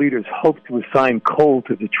world leaders hoped to assign coal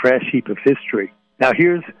to the trash heap of history. Now,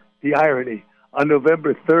 here's the irony. On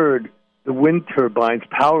November 3rd, the wind turbines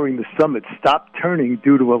powering the summit stopped turning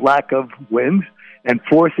due to a lack of wind and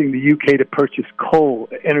forcing the UK to purchase coal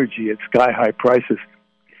energy at sky-high prices.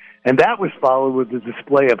 And that was followed with the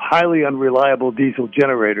display of highly unreliable diesel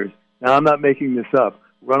generators. Now, I'm not making this up.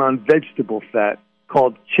 Run on vegetable fat,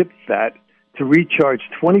 called chip fat, to recharge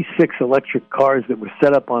 26 electric cars that were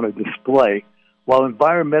set up on a display, while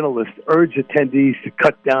environmentalists urge attendees to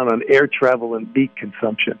cut down on air travel and meat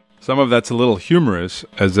consumption. Some of that's a little humorous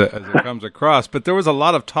as it comes across, but there was a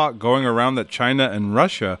lot of talk going around that China and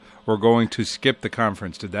Russia were going to skip the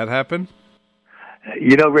conference. Did that happen?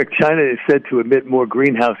 You know, Rick, China is said to emit more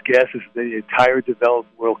greenhouse gases than the entire developed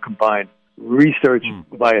world combined. Research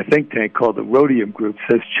by a think tank called the Rhodium Group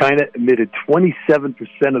says China emitted 27%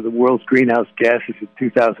 of the world's greenhouse gases in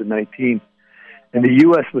 2019, and the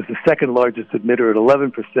U.S. was the second largest emitter at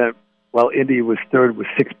 11%, while India was third with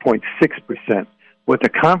 6.6%. What the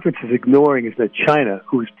conference is ignoring is that China,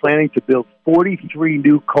 who is planning to build 43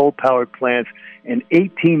 new coal-powered plants and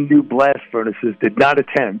 18 new blast furnaces, did not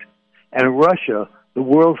attend, and Russia, the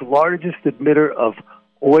world's largest emitter of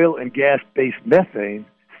oil and gas-based methane,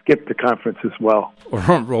 skipped the conference as well.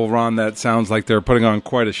 Well, Ron, that sounds like they're putting on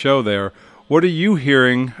quite a show there. What are you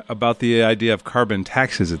hearing about the idea of carbon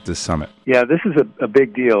taxes at this summit? Yeah, this is a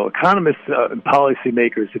big deal. Economists and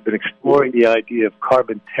policymakers have been exploring the idea of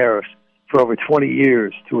carbon tariffs for over 20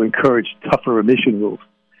 years to encourage tougher emission rules.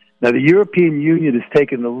 Now, the European Union has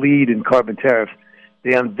taken the lead in carbon tariffs.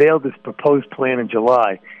 They unveiled this proposed plan in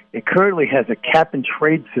July. It currently has a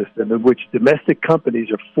cap-and-trade system in which domestic companies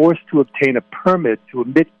are forced to obtain a permit to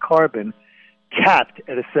emit carbon capped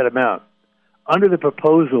at a set amount. Under the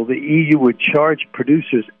proposal, the EU would charge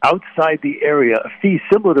producers outside the area a fee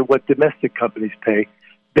similar to what domestic companies pay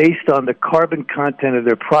based on the carbon content of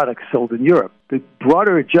their products sold in Europe. The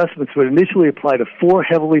broader adjustments would initially apply to 4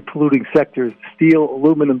 heavily polluting sectors: steel,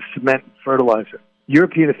 aluminum, cement, and fertilizer.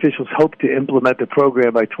 European officials hope to implement the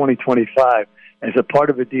program by 2025 as a part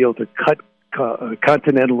of a deal to cut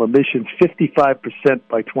continental emissions 55%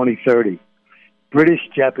 by 2030. British,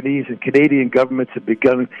 Japanese, and Canadian governments have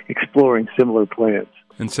begun exploring similar plans.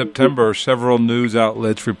 In September, several news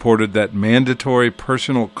outlets reported that mandatory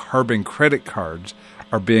personal carbon credit cards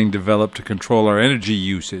are being developed to control our energy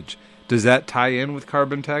usage. Does that tie in with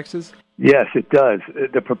carbon taxes? Yes, it does.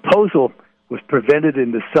 The proposal was presented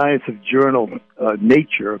in the science of journal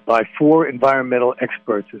Nature by 4 environmental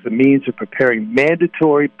experts as a means of preparing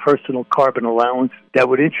mandatory personal carbon allowance that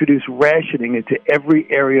would introduce rationing into every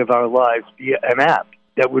area of our lives via an app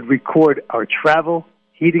that would record our travel,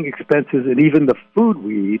 heating expenses, and even the food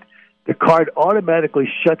we eat. The card automatically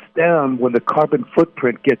shuts down when the carbon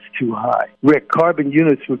footprint gets too high. Rick, carbon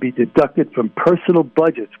units would be deducted from personal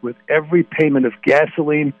budgets with every payment of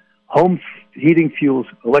gasoline, home heating fuels,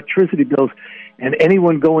 electricity bills, and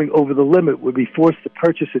anyone going over the limit would be forced to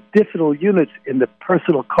purchase additional units in the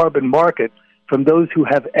personal carbon market from those who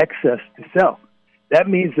have excess to sell. That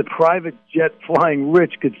means the private jet flying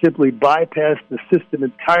rich could simply bypass the system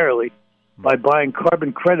entirely by buying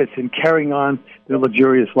carbon credits and carrying on their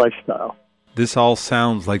luxurious lifestyle. This all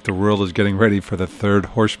sounds like the world is getting ready for the third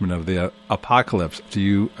horseman of the apocalypse. Do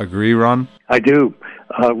you agree, Ron? I do.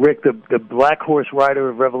 Rick, the black horse rider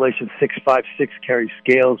of Revelation 6:5-6 carries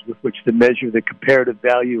scales with which to measure the comparative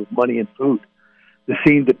value of money and food. The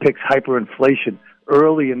scene depicts hyperinflation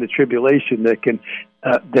early in the tribulation that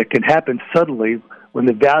can happen suddenly when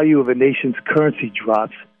the value of a nation's currency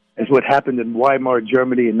drops, as what happened in Weimar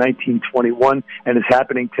Germany in 1921 and is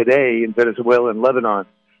happening today in Venezuela and Lebanon.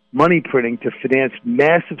 Money printing to finance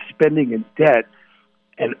massive spending and debt,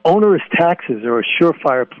 and onerous taxes are a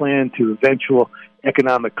surefire plan to eventual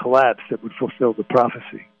economic collapse that would fulfill the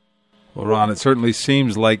prophecy. Well, Ron, it certainly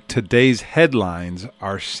seems like today's headlines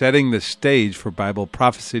are setting the stage for Bible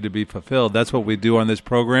prophecy to be fulfilled. That's what we do on this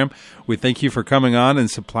program. We thank you for coming on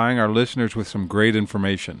and supplying our listeners with some great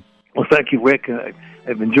information. Well, thank you, Rick.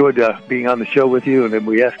 I've enjoyed being on the show with you, and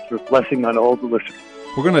we ask for blessing on all the listeners.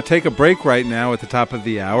 We're going to take a break right now at the top of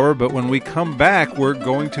the hour, but when we come back, we're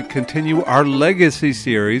going to continue our legacy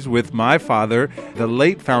series with my father, the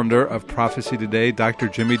late founder of Prophecy Today, Dr.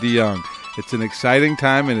 Jimmy DeYoung. It's an exciting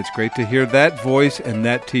time, and it's great to hear that voice and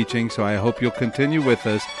that teaching, so I hope you'll continue with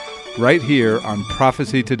us right here on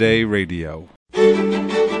Prophecy Today Radio.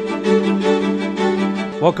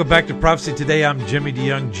 Welcome back to Prophecy Today. I'm Jimmy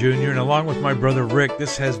DeYoung Jr., and along with my brother Rick,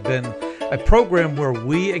 this has been a program where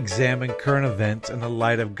we examine current events in the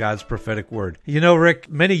light of God's prophetic word. You know, Rick,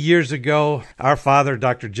 many years ago, our father,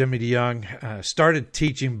 Dr. Jimmy DeYoung, started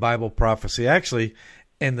teaching Bible prophecy, actually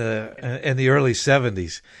in the early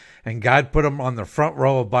 70s. And God put him on the front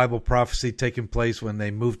row of Bible prophecy taking place when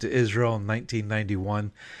they moved to Israel in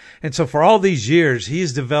 1991. And so for all these years,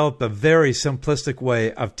 he's developed a very simplistic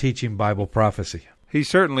way of teaching Bible prophecy. He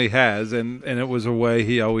certainly has, and it was a way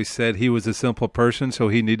he always said he was a simple person, so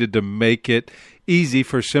he needed to make it easy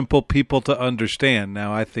for simple people to understand.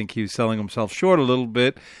 Now, I think he was selling himself short a little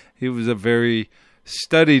bit. He was a very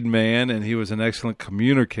studied man, and he was an excellent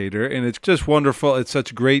communicator, and it's just wonderful. It's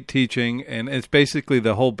such great teaching, and it's basically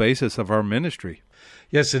the whole basis of our ministry.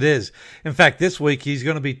 Yes, it is. In fact, this week he's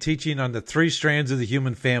going to be teaching on the 3 strands of the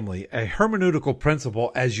human family, a hermeneutical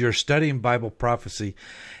principle as you're studying Bible prophecy.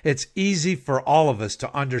 It's easy for all of us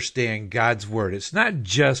to understand God's Word. It's not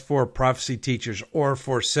just for prophecy teachers or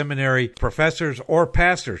for seminary professors or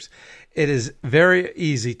pastors. It is very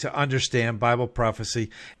easy to understand Bible prophecy.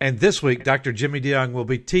 And this week, Dr. Jimmy DeYoung will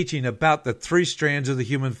be teaching about the 3 strands of the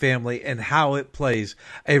human family and how it plays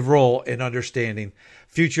a role in understanding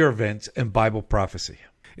future events and Bible prophecy.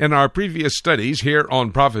 In our previous studies here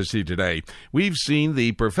on Prophecy Today, we've seen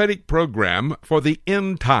the prophetic program for the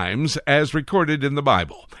end times as recorded in the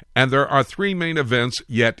Bible, and there are 3 main events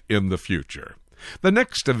yet in the future. The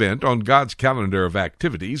next event on God's calendar of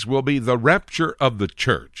activities will be the rapture of the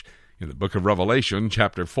church. In the book of Revelation,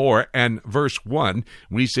 chapter 4 and verse 1,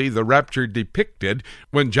 we see the rapture depicted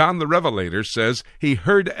when John the Revelator says he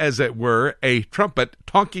heard as it were a trumpet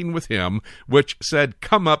talking with him, which said,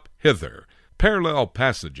 "Come up hither." Parallel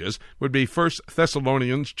passages would be 1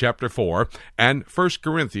 Thessalonians chapter 4 and 1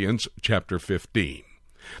 Corinthians chapter 15.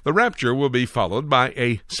 The rapture will be followed by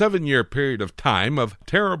a 7-year period of time of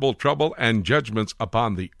terrible trouble and judgments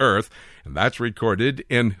upon the earth, and that's recorded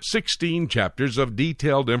in 16 chapters of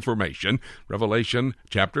detailed information, Revelation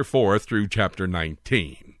chapter 4 through chapter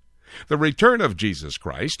 19. The return of Jesus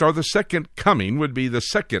Christ, or the second coming, would be the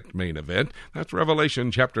second main event. That's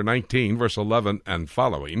Revelation chapter 19, verse 11 and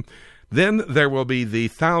following. Then there will be the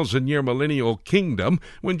 1,000-year millennial kingdom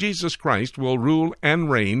when Jesus Christ will rule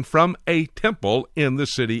and reign from a temple in the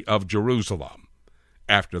city of Jerusalem.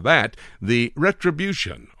 After that, the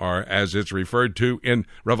retribution, or as it's referred to in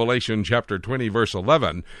Revelation chapter 20, verse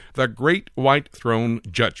 11, the great white throne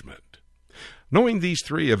judgment. Knowing these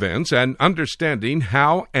 3 events and understanding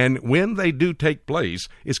how and when they do take place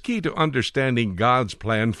is key to understanding God's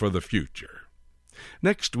plan for the future.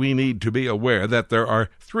 Next, we need to be aware that there are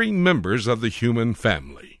 3 members of the human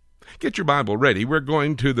family. Get your Bible ready. We're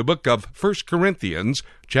going to the book of 1 Corinthians,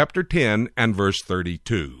 chapter 10 and verse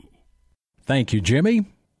 32. Thank you, Jimmy.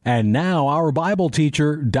 And now our Bible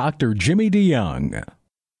teacher, Dr. Jimmy DeYoung.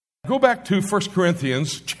 Go back to 1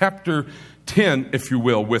 Corinthians, chapter 10, if you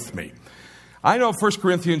will, with me. I know 1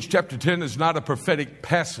 Corinthians chapter 10 is not a prophetic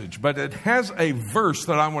passage, but it has a verse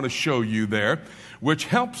that I want to show you there, which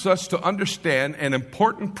helps us to understand an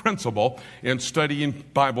important principle in studying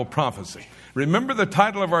Bible prophecy. Remember, the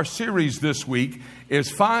title of our series this week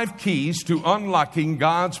is 5 Keys to Unlocking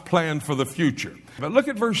God's Plan for the Future. But look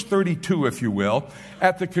at verse 32, if you will.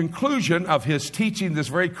 At the conclusion of his teaching this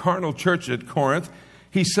very carnal church at Corinth,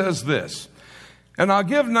 he says this, "And I'll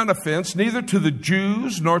give none offense, neither to the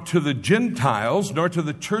Jews, nor to the Gentiles, nor to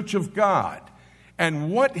the church of God."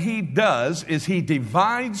 And what he does is he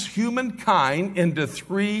divides humankind into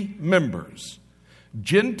 3 members: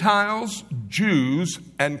 Gentiles, Jews,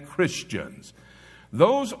 and Christians.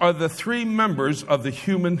 Those are the 3 members of the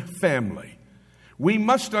human family. We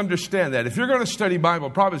must understand that. If you're going to study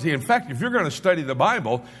Bible prophecy, in fact, if you're going to study the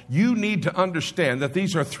Bible, you need to understand that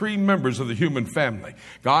these are 3 members of the human family.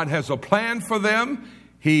 God has a plan for them.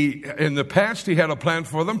 In the past, he had a plan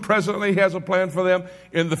for them. Presently, he has a plan for them.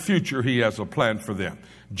 In the future, he has a plan for them.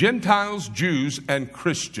 Gentiles, Jews, and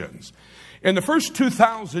Christians. In the first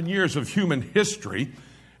 2,000 years of human history,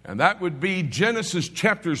 and that would be Genesis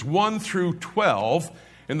chapters 1 through 12,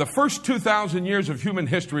 in the first 2,000 years of human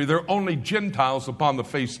history, there are only Gentiles upon the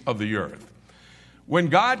face of the earth. When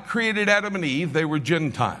God created Adam and Eve, they were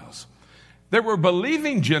Gentiles. There were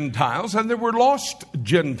believing Gentiles and there were lost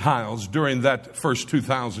Gentiles during that first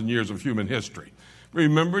 2,000 years of human history.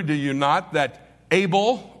 Remember, do you not, that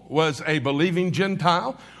Abel was a believing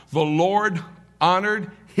Gentile? The Lord honored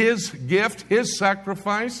his gift, his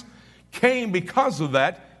sacrifice. Cain, because of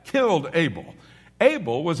that, killed Abel.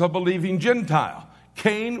 Abel was a believing Gentile.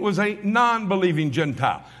 Cain was a non-believing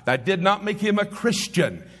Gentile. That did not make him a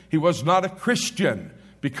Christian. He was not a Christian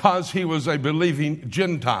because he was a believing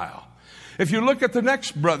Gentile. If you look at the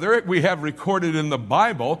next brother we have recorded in the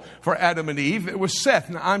Bible for Adam and Eve, it was Seth.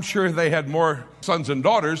 Now, I'm sure they had more sons and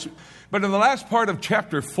daughters, but in the last part of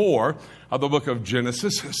chapter 4 of the book of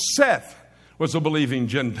Genesis, Seth was a believing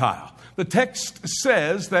Gentile. The text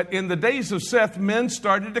says that in the days of Seth, men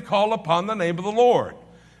started to call upon the name of the Lord.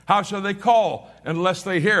 How shall they call unless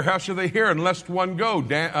they hear? How shall they hear unless one go?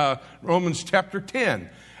 Romans chapter 10.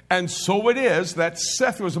 And so it is that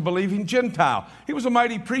Seth was a believing Gentile. He was a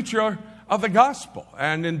mighty preacher of the gospel.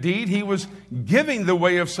 And indeed, he was giving the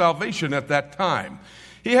way of salvation at that time.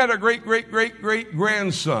 He had a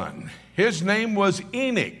great-great-great-great-grandson. His name was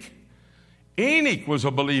Enoch. Enoch was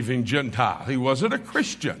a believing Gentile. He wasn't a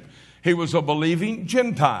Christian. He was a believing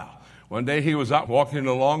Gentile. One day he was out walking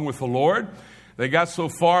along with the Lord, they got so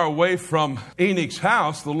far away from Enoch's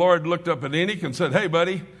house, the Lord looked up at Enoch and said, "Hey,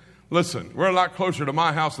 buddy, listen, we're a lot closer to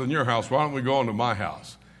my house than your house. Why don't we go into my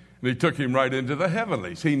house?" And he took him right into the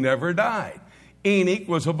heavenlies. He never died. Enoch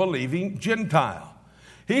was a believing Gentile.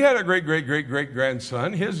 He had a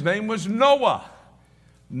great-great-great-great-grandson. His name was Noah.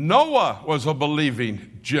 Noah was a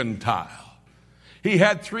believing Gentile. He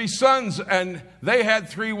had 3 sons, and they had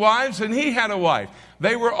 3 wives, and he had a wife.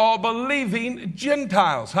 They were all believing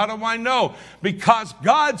Gentiles. How do I know? Because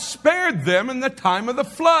God spared them in the time of the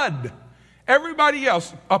flood. Everybody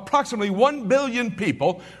else, approximately 1 billion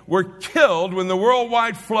people, were killed when the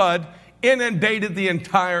worldwide flood inundated the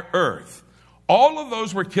entire earth. All of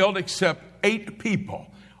those were killed except 8 people,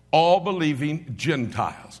 all believing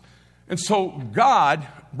Gentiles. And so God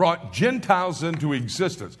brought Gentiles into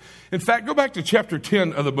existence. In fact, go back to chapter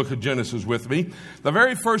 10 of the book of Genesis with me. The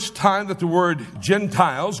very first time that the word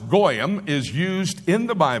Gentiles, Goyim, is used in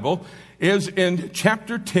the Bible is in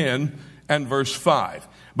chapter 10 and verse 5.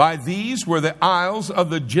 By these were the isles of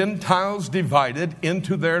the Gentiles divided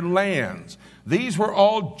into their lands. These were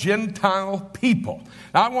all Gentile people.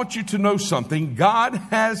 Now, I want you to know something. God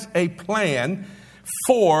has a plan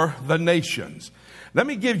for the nations. Let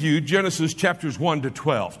me give you Genesis chapters 1 to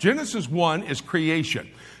 12. Genesis 1 is creation.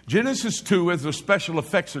 Genesis 2 is the special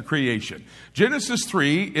effects of creation. Genesis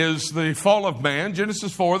 3 is the fall of man.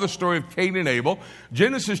 Genesis 4, the story of Cain and Abel.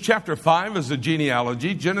 Genesis chapter 5 is the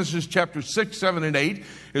genealogy. Genesis chapter 6, 7, and 8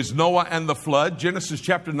 is Noah and the flood. Genesis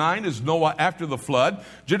chapter 9 is Noah after the flood.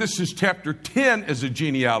 Genesis chapter 10 is a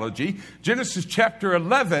genealogy. Genesis chapter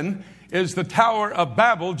 11 is the Tower of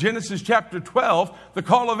Babel. Genesis chapter 12, the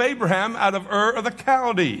call of Abraham out of Ur of the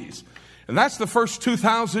Chaldees. And that's the first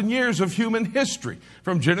 2,000 years of human history.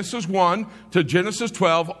 From Genesis 1 to Genesis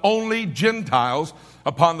 12, only Gentiles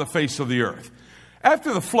upon the face of the earth.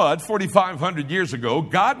 After the flood, 4,500 years ago,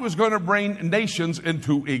 God was going to bring nations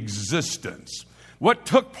into existence. What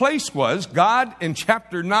took place was God, in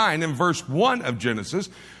chapter 9 and verse 1 of Genesis,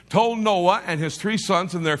 told Noah and his 3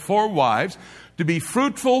 sons and their 4 wives to be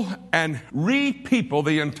fruitful and re-people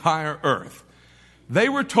the entire earth. They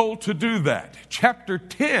were told to do that. Chapter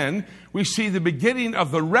 10, we see the beginning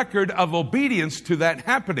of the record of obedience to that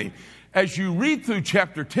happening. As you read through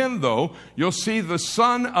chapter 10, though, you'll see the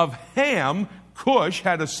son of Ham, Cush,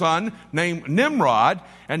 had a son named Nimrod.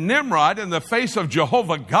 And Nimrod, in the face of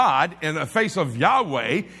Jehovah God, in the face of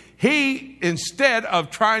Yahweh, he, instead of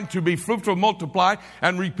trying to be fruitful, multiply,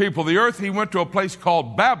 and repeople the earth, he went to a place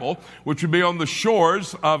called Babel, which would be on the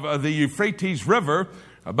shores of the Euphrates River,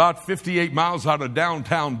 about 58 miles out of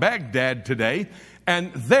downtown Baghdad today.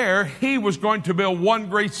 And there he was going to build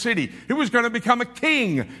one great city. He was going to become a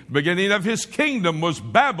king. The beginning of his kingdom was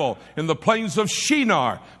Babel in the plains of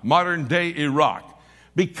Shinar, modern day Iraq.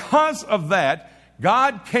 Because of that,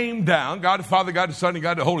 God came down, God the Father, God the Son, and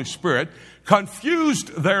God the Holy Spirit, confused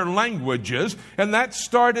their languages, and that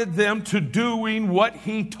started them to doing what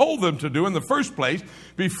he told them to do in the first place: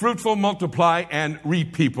 be fruitful, multiply, and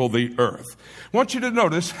repeople the earth. I want you to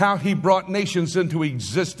notice how he brought nations into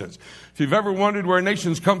existence. If you've ever wondered where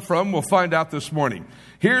nations come from, we'll find out this morning.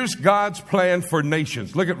 Here's God's plan for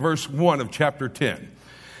nations. Look at verse 1 of chapter 10.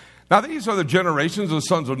 Now these are the generations of the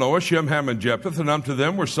sons of Noah, Shem, Ham, and Japheth, and unto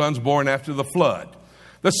them were sons born after the flood.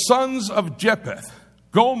 The sons of Japheth: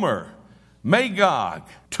 Gomer, Magog,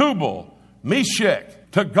 Tubal,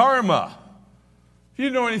 Meshech, Togarmah. If you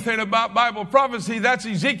know anything about Bible prophecy, that's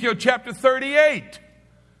Ezekiel chapter 38.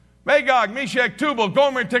 Magog, Meshech, Tubal,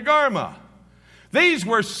 Gomer, and Togarmah. These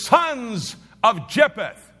were sons of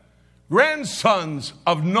Japheth, grandsons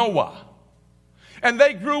of Noah. And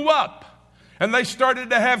they grew up, and they started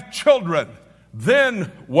to have children.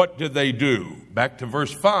 Then what did they do? Back to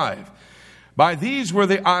verse 5. By these were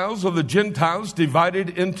the isles of the Gentiles divided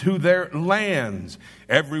into their lands,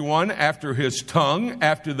 everyone after his tongue,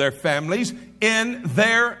 after their families, in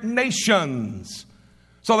their nations.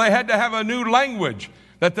 So they had to have a new language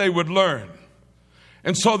that they would learn.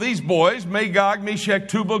 And so these boys, Magog, Meshech,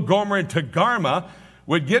 Tubal, Gomer, and Togarmah,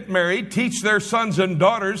 would get married, teach their sons and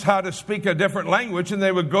daughters how to speak a different language, and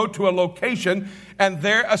they would go to a location and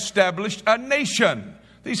there established a nation.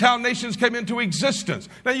 These how nations came into existence.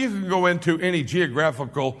 Now you can go into any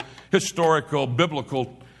geographical, historical,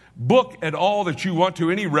 biblical book at all that you want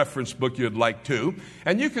to, any reference book you'd like to,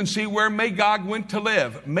 and you can see where Magog went to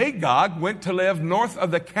live. Magog went to live north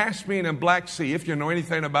of the Caspian and Black Sea, if you know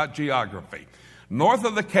anything about geography. North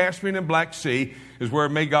of the Caspian and Black Sea is where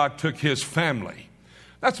Magog took his family.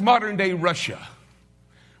 That's modern-day Russia.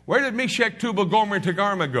 Where did Meshech, Tubal, Gomer, and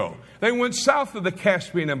Togarmah go? They went south of the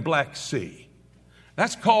Caspian and Black Sea.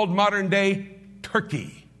 That's called modern-day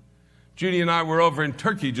Turkey. Judy and I were over in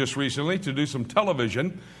Turkey just recently to do some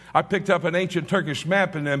television. I picked up an ancient Turkish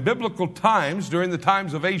map, and in biblical times, during the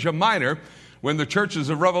times of Asia Minor, when the churches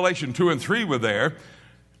of Revelation 2 and 3 were there,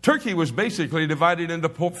 Turkey was basically divided into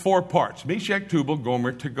 4 parts: Meshech, Tubal,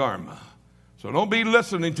 Gomer, Togarmah. So don't be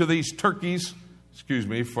listening to these turkeys, excuse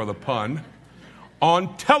me for the pun,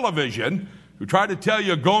 on television who try to tell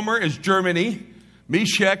you Gomer is Germany,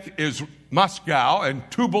 Meshech is Moscow, and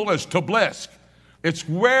Tubal is Tobolsk. It's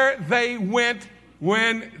where they went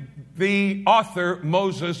when the author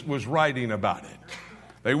Moses was writing about it.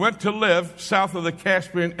 They went to live south of the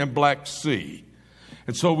Caspian and Black Sea.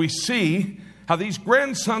 And so we see how these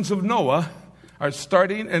grandsons of Noah are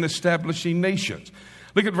starting and establishing nations.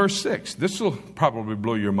 Look at verse 6. This will probably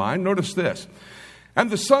blow your mind. Notice this.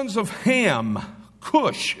 And the sons of Ham,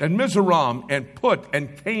 Cush, and Mizraim, and Put,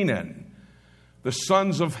 and Canaan. The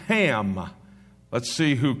sons of Ham. Let's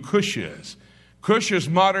see who Cush is. Cush is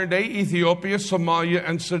modern-day Ethiopia, Somalia,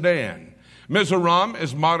 and Sudan. Mizraim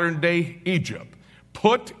is modern-day Egypt.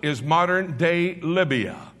 Put is modern-day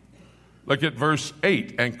Libya. Look at verse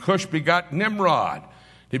 8. And Cush begot Nimrod.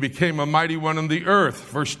 He became a mighty one on the earth.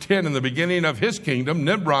 Verse 10, in the beginning of his kingdom,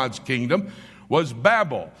 Nimrod's kingdom, was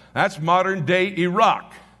Babel. That's modern-day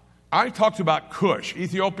Iraq. I talked about Cush,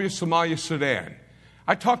 Ethiopia, Somalia, Sudan.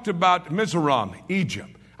 I talked about Mizraim,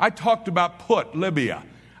 Egypt. I talked about Put, Libya.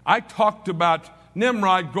 I talked about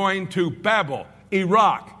Nimrod going to Babel,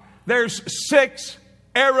 Iraq. There's 6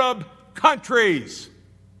 Arab countries.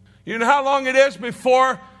 You know how long it is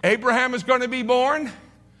before Abraham is going to be born?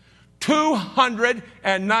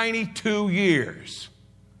 292 years.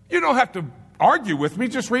 You don't have to argue with me.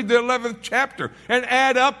 Just read the 11th chapter and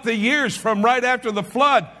add up the years from right after the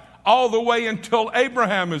flood all the way until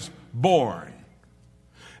Abraham is born.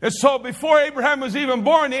 And so before Abraham was even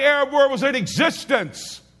born, the Arab world was in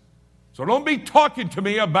existence. So don't be talking to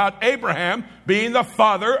me about Abraham being the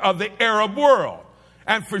father of the Arab world.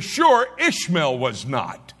 And for sure, Ishmael was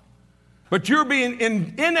not. But you're being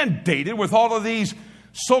inundated with all of these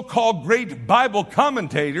so-called great Bible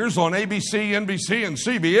commentators on ABC, NBC, and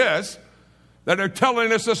CBS that are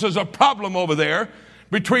telling us this is a problem over there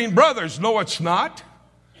between brothers. No, it's not.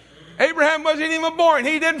 Abraham wasn't even born.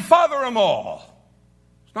 He didn't father them all.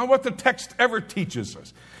 It's not what the text ever teaches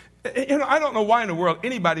us. You know, I don't know why in the world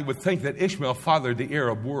anybody would think that Ishmael fathered the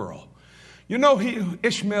Arab world. You know who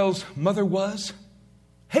Ishmael's mother was?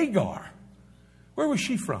 Hagar. Where was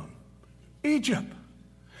she from? Egypt.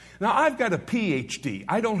 Now, I've got a PhD.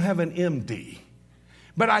 I don't have an MD.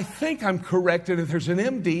 But I think I'm correct, and if there's an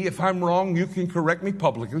MD, if I'm wrong, you can correct me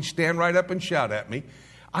publicly. Stand right up and shout at me.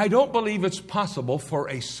 I don't believe it's possible for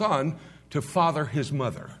a son to father his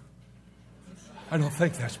mother. I don't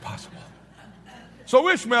think that's possible. So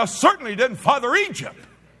Ishmael certainly didn't father Egypt.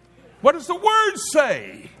 What does the word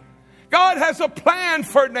say? God has a plan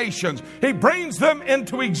for nations. He brings them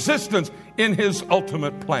into existence in his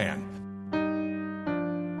ultimate plan.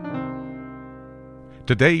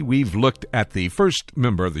 Today we've looked at the first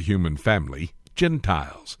member of the human family,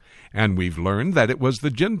 Gentiles, and we've learned that it was the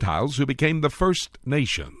Gentiles who became the first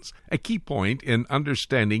nations, a key point in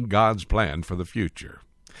understanding God's plan for the future.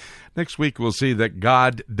 Next week we'll see that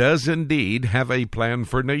God does indeed have a plan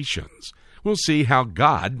for nations. We'll see how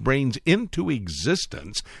God brings into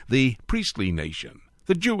existence the priestly nation,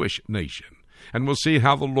 the Jewish nation, and we'll see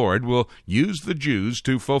how the Lord will use the Jews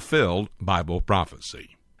to fulfill Bible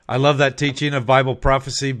prophecy. I love that teaching of Bible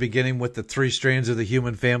prophecy, beginning with the 3 strands of the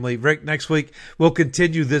human family. Rick, next week we'll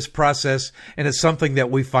continue this process, and it's something that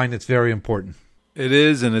we find that's very important. It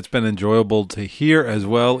is, and it's been enjoyable to hear as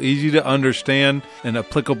well, easy to understand and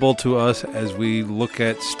applicable to us as we look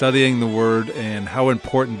at studying the Word and how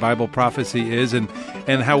important Bible prophecy is and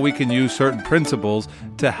how we can use certain principles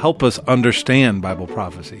to help us understand Bible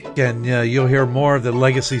prophecy. And you'll hear more of the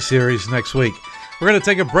Legacy series next week. We're going to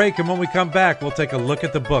take a break, and when we come back, we'll take a look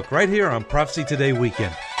at the book right here on Prophecy Today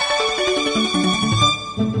Weekend.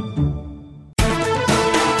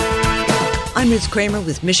 I'm Ruth Kramer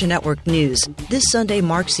with Mission Network News. This Sunday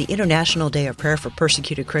marks the International Day of Prayer for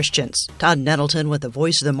Persecuted Christians. Todd Nettleton with the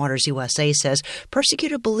Voice of the Martyrs USA says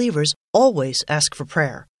persecuted believers always ask for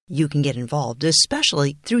prayer. You can get involved,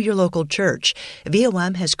 especially through your local church.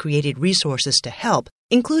 VOM has created resources to help,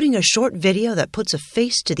 including a short video that puts a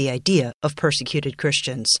face to the idea of persecuted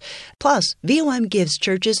Christians. Plus, VOM gives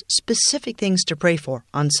churches specific things to pray for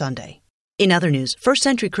on Sunday. In other news, First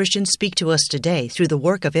Century Christians speak to us today through the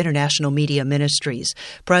work of International Media Ministries.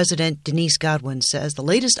 President Denise Godwin says the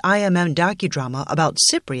latest IMM docudrama about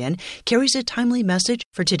Cyprian carries a timely message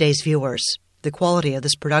for today's viewers. The quality of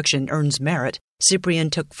this production earns merit. Cyprian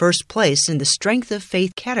took first place in the Strength of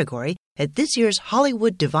Faith category at this year's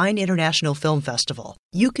Hollywood Divine International Film Festival.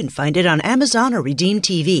 You can find it on Amazon or Redeem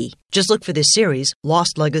TV. Just look for this series,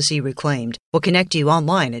 Lost Legacy Reclaimed. We'll connect you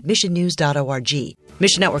online at missionnews.org.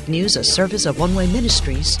 Mission Network News, a service of One Way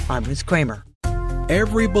Ministries. I'm Ruth Kramer.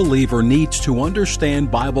 Every believer needs to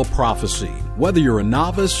understand Bible prophecy. Whether you're a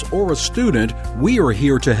novice or a student, we are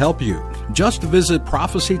here to help you. Just visit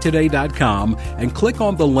prophecytoday.com and click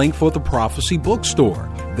on the link for the Prophecy Bookstore.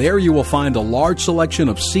 There you will find a large selection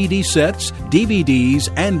of CD sets, DVDs,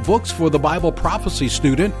 and books for the Bible prophecy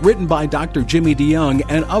student written by Dr. Jimmy DeYoung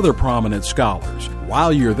and other prominent scholars.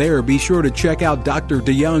 While you're there, be sure to check out Dr.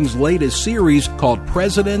 DeYoung's latest series called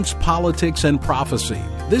Presidents, Politics, and Prophecy.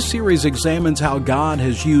 This series examines how God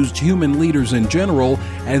has used human leaders in general,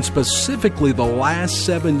 and specifically the last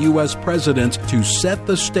 7 U.S. presidents, to set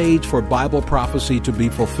the stage for Bible prophecy to be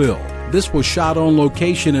fulfilled. This was shot on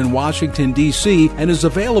location in Washington, D.C., and is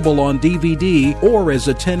available on DVD or as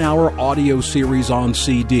a 10-hour audio series on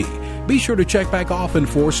CD. Be sure to check back often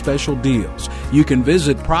for special deals. You can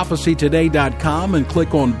visit prophecytoday.com and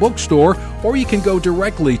click on Bookstore, or you can go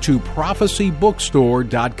directly to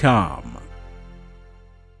prophecybookstore.com.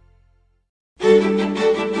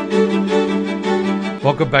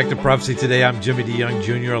 Welcome back to Prophecy Today. I'm Jimmy DeYoung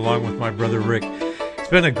Jr. along with my brother Rick. It's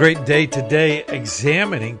been a great day today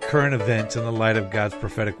examining current events in the light of God's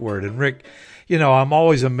prophetic word. And Rick, you know, I'm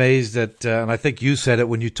always amazed at, and I think you said it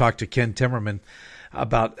when you talked to Ken Timmerman,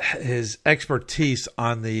 about his expertise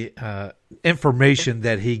on the information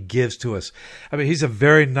that he gives to us. I mean, he's a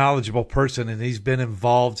very knowledgeable person, and he's been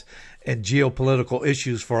involved in geopolitical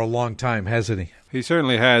issues for a long time, hasn't he? He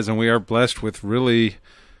certainly has, and we are blessed with really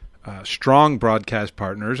strong broadcast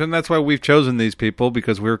partners, and that's why we've chosen these people,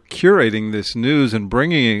 because we're curating this news and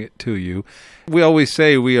bringing it to you. We always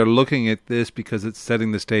say we are looking at this because it's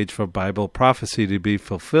setting the stage for Bible prophecy to be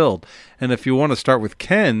fulfilled. And if you want to start with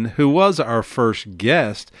Ken, who was our first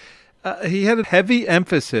guest, he had a heavy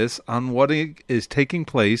emphasis on what is taking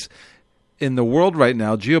place in the world right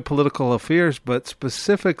now, geopolitical affairs, but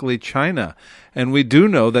specifically China. And we do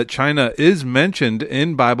know that China is mentioned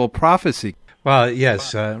in Bible prophecy. Well,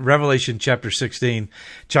 yes, Revelation chapter 16,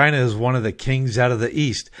 China is one of the kings out of the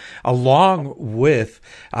east, along with,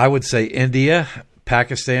 I would say, India,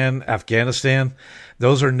 Pakistan, Afghanistan.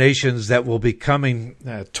 Those are nations that will be coming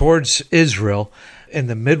towards Israel in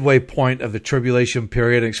the midway point of the tribulation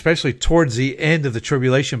period, especially towards the end of the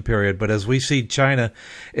tribulation period. But as we see, China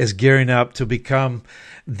is gearing up to become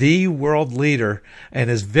the world leader and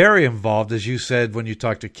is very involved, as you said when you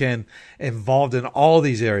talked to Ken, involved in all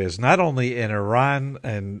these areas, not only in Iran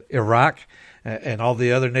and Iraq and all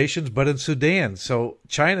the other nations, but in Sudan. So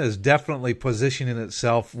China is definitely positioning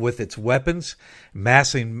itself with its weapons,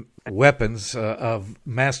 massing weapons of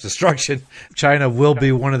mass destruction. China will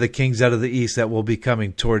be one of the kings out of the east that will be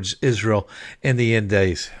coming towards Israel in the end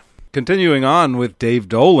days. Continuing on with Dave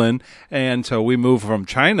Dolan, and so we move from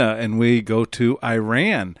China and we go to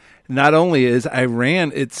Iran. Not only is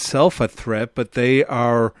Iran itself a threat, but they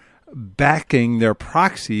are backing their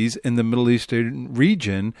proxies in the Middle Eastern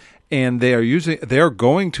region, and they are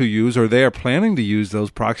going to use, or they are planning to use, those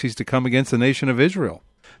proxies to come against the nation of Israel.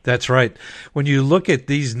 That's right. When you look at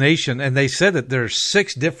these nations, and they said that there's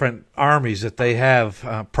 6 different armies that they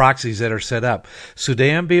have, proxies that are set up.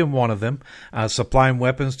 Sudan being one of them, supplying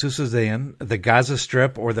weapons to Sudan, the Gaza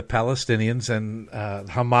Strip or the Palestinians, and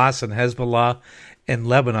Hamas and Hezbollah in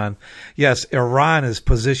Lebanon. Yes, Iran is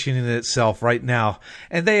positioning itself right now,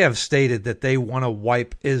 and they have stated that they want to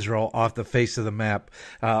wipe Israel off the face of the map,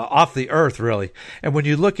 off the earth, really. And when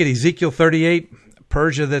you look at Ezekiel 38,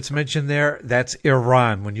 Persia that's mentioned there, that's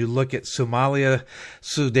Iran. When you look at Somalia,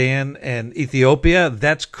 Sudan, and Ethiopia,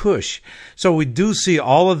 that's Cush. So we do see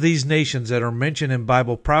all of these nations that are mentioned in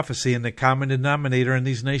Bible prophecy, and the common denominator in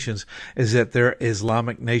these nations is that they're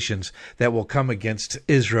Islamic nations that will come against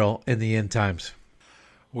Israel in the end times.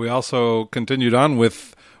 We also continued on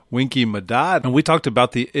with Winky Madad, and we talked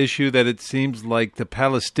about the issue that it seems like the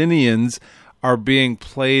Palestinians are being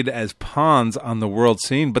played as pawns on the world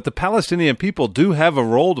scene, but the Palestinian people do have a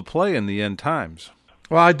role to play in the end times.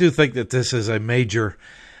 Well, I do think that this is a major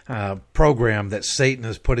program that Satan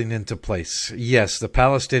is putting into place. Yes, the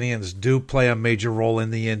Palestinians do play a major role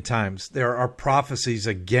in the end times. There are prophecies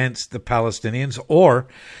against the Palestinians, or,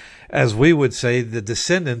 as we would say, the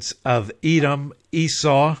descendants of Edom,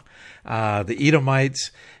 Esau, the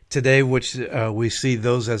Edomites, today, which we see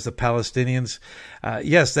those as the Palestinians.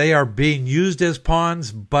 Yes, they are being used as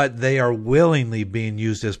pawns, but they are willingly being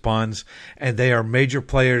used as pawns, and they are major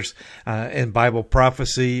players in Bible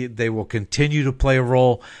prophecy. They will continue to play a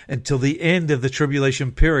role until the end of the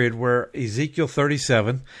tribulation period, where Ezekiel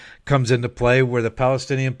 37 comes into play, where the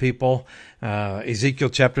Palestinian people, Ezekiel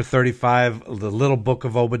chapter 35, the little book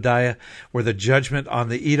of Obadiah, where the judgment on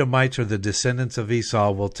the Edomites or the descendants of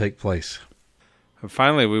Esau will take place. And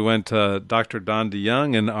finally, we went to Dr. Don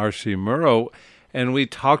DeYoung and R.C. Murrow, and we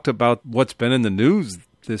talked about what's been in the news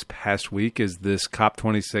this past week is this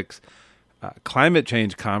COP26 climate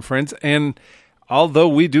change conference. And although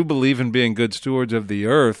we do believe in being good stewards of the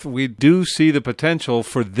earth, we do see the potential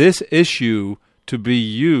for this issue to be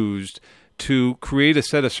used to create a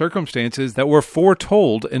set of circumstances that were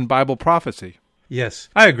foretold in Bible prophecy. Yes,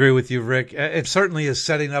 I agree with you, Rick. It certainly is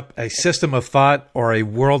setting up a system of thought or a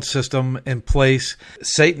world system in place.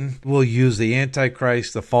 Satan will use the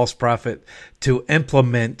Antichrist, the false prophet, to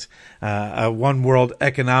implement a one world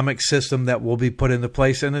economic system that will be put into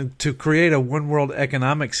place. And then to create a one world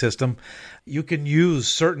economic system, you can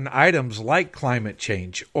use certain items like climate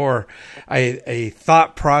change or a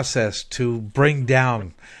thought process to bring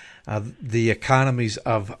down the economies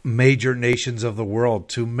of major nations of the world,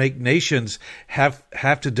 to make nations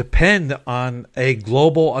have to depend on a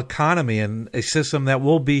global economy and a system that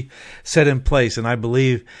will be set in place. And I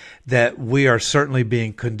believe that we are certainly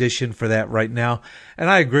being conditioned for that right now. And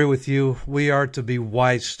I agree with you. We are to be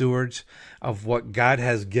wise stewards of what God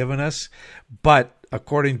has given us. But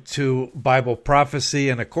according to Bible prophecy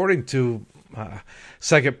and according to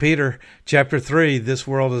 2 Peter chapter 3, this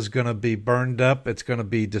world is going to be burned up. It's going to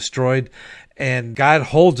be destroyed. And God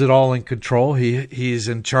holds it all in control. He's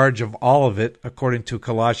in charge of all of it, according to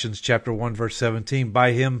Colossians chapter 1, verse 17.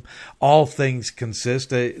 By him, all things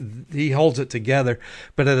consist. He holds it together.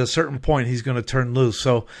 But at a certain point, he's going to turn loose.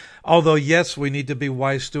 So although, yes, we need to be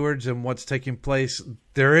wise stewards in what's taking place,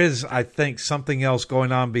 there is, I think, something else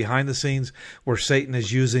going on behind the scenes where Satan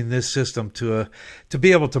is using this system to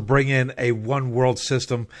be able to bring in a one world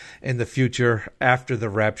system in the future after the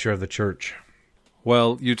rapture of the church.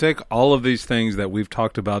 Well, you take all of these things that we've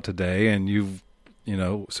talked about today, and you've,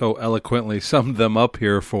 so eloquently summed them up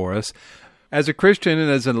here for us. As a Christian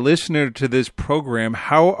and as a listener to this program,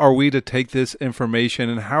 how are we to take this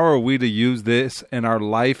information and how are we to use this in our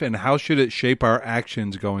life, and how should it shape our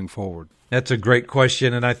actions going forward? That's a great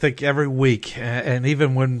question, and I think every week, and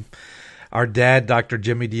even when our dad, Dr.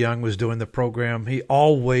 Jimmy DeYoung, was doing the program, he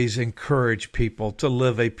always encouraged people to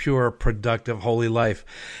live a pure, productive, holy life.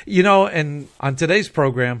 And on today's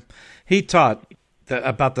program, he taught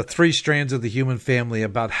about the three strands of the human family,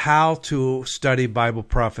 about how to study Bible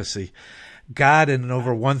prophecy. God, in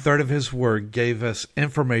over 1/3 of his word, gave us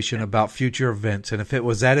information about future events. And if it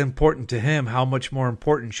was that important to him, how much more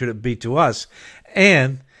important should it be to us?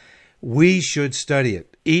 And we should study it.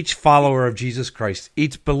 Each follower of Jesus Christ,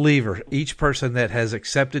 each believer, each person that has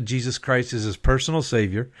accepted Jesus Christ as his personal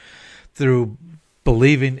Savior through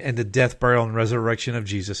believing in the death, burial, and resurrection of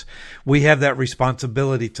Jesus, we have that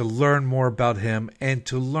responsibility to learn more about him and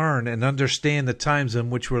to learn and understand the times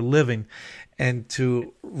in which we're living and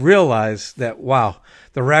to realize that, wow,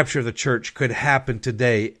 the rapture of the church could happen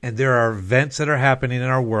today, and there are events that are happening in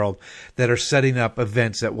our world that are setting up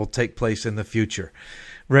events that will take place in the future.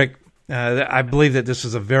 Rick, I believe that this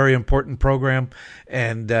is a very important program,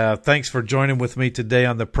 and thanks for joining with me today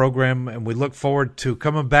on the program, and we look forward to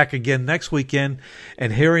coming back again next weekend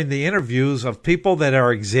and hearing the interviews of people that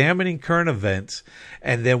are examining current events,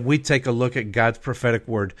 and then we take a look at God's prophetic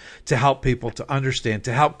word to help people to understand,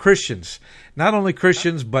 to help Christians, not only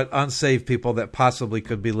Christians, but unsaved people that possibly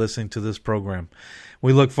could be listening to this program.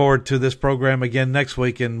 We look forward to this program again next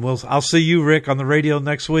week, and I'll see you, Rick, on the radio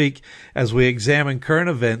next week as we examine current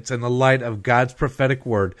events in the light of God's prophetic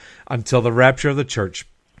word until the rapture of the church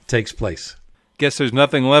takes place. Guess there's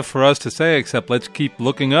nothing left for us to say except let's keep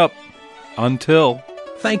looking up until...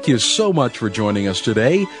 Thank you so much for joining us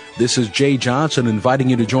today. This is Jay Johnson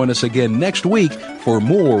inviting you to join us again next week for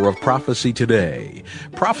more of Prophecy Today.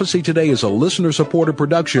 Prophecy Today is a listener-supported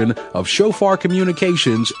production of Shofar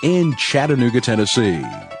Communications in Chattanooga, Tennessee.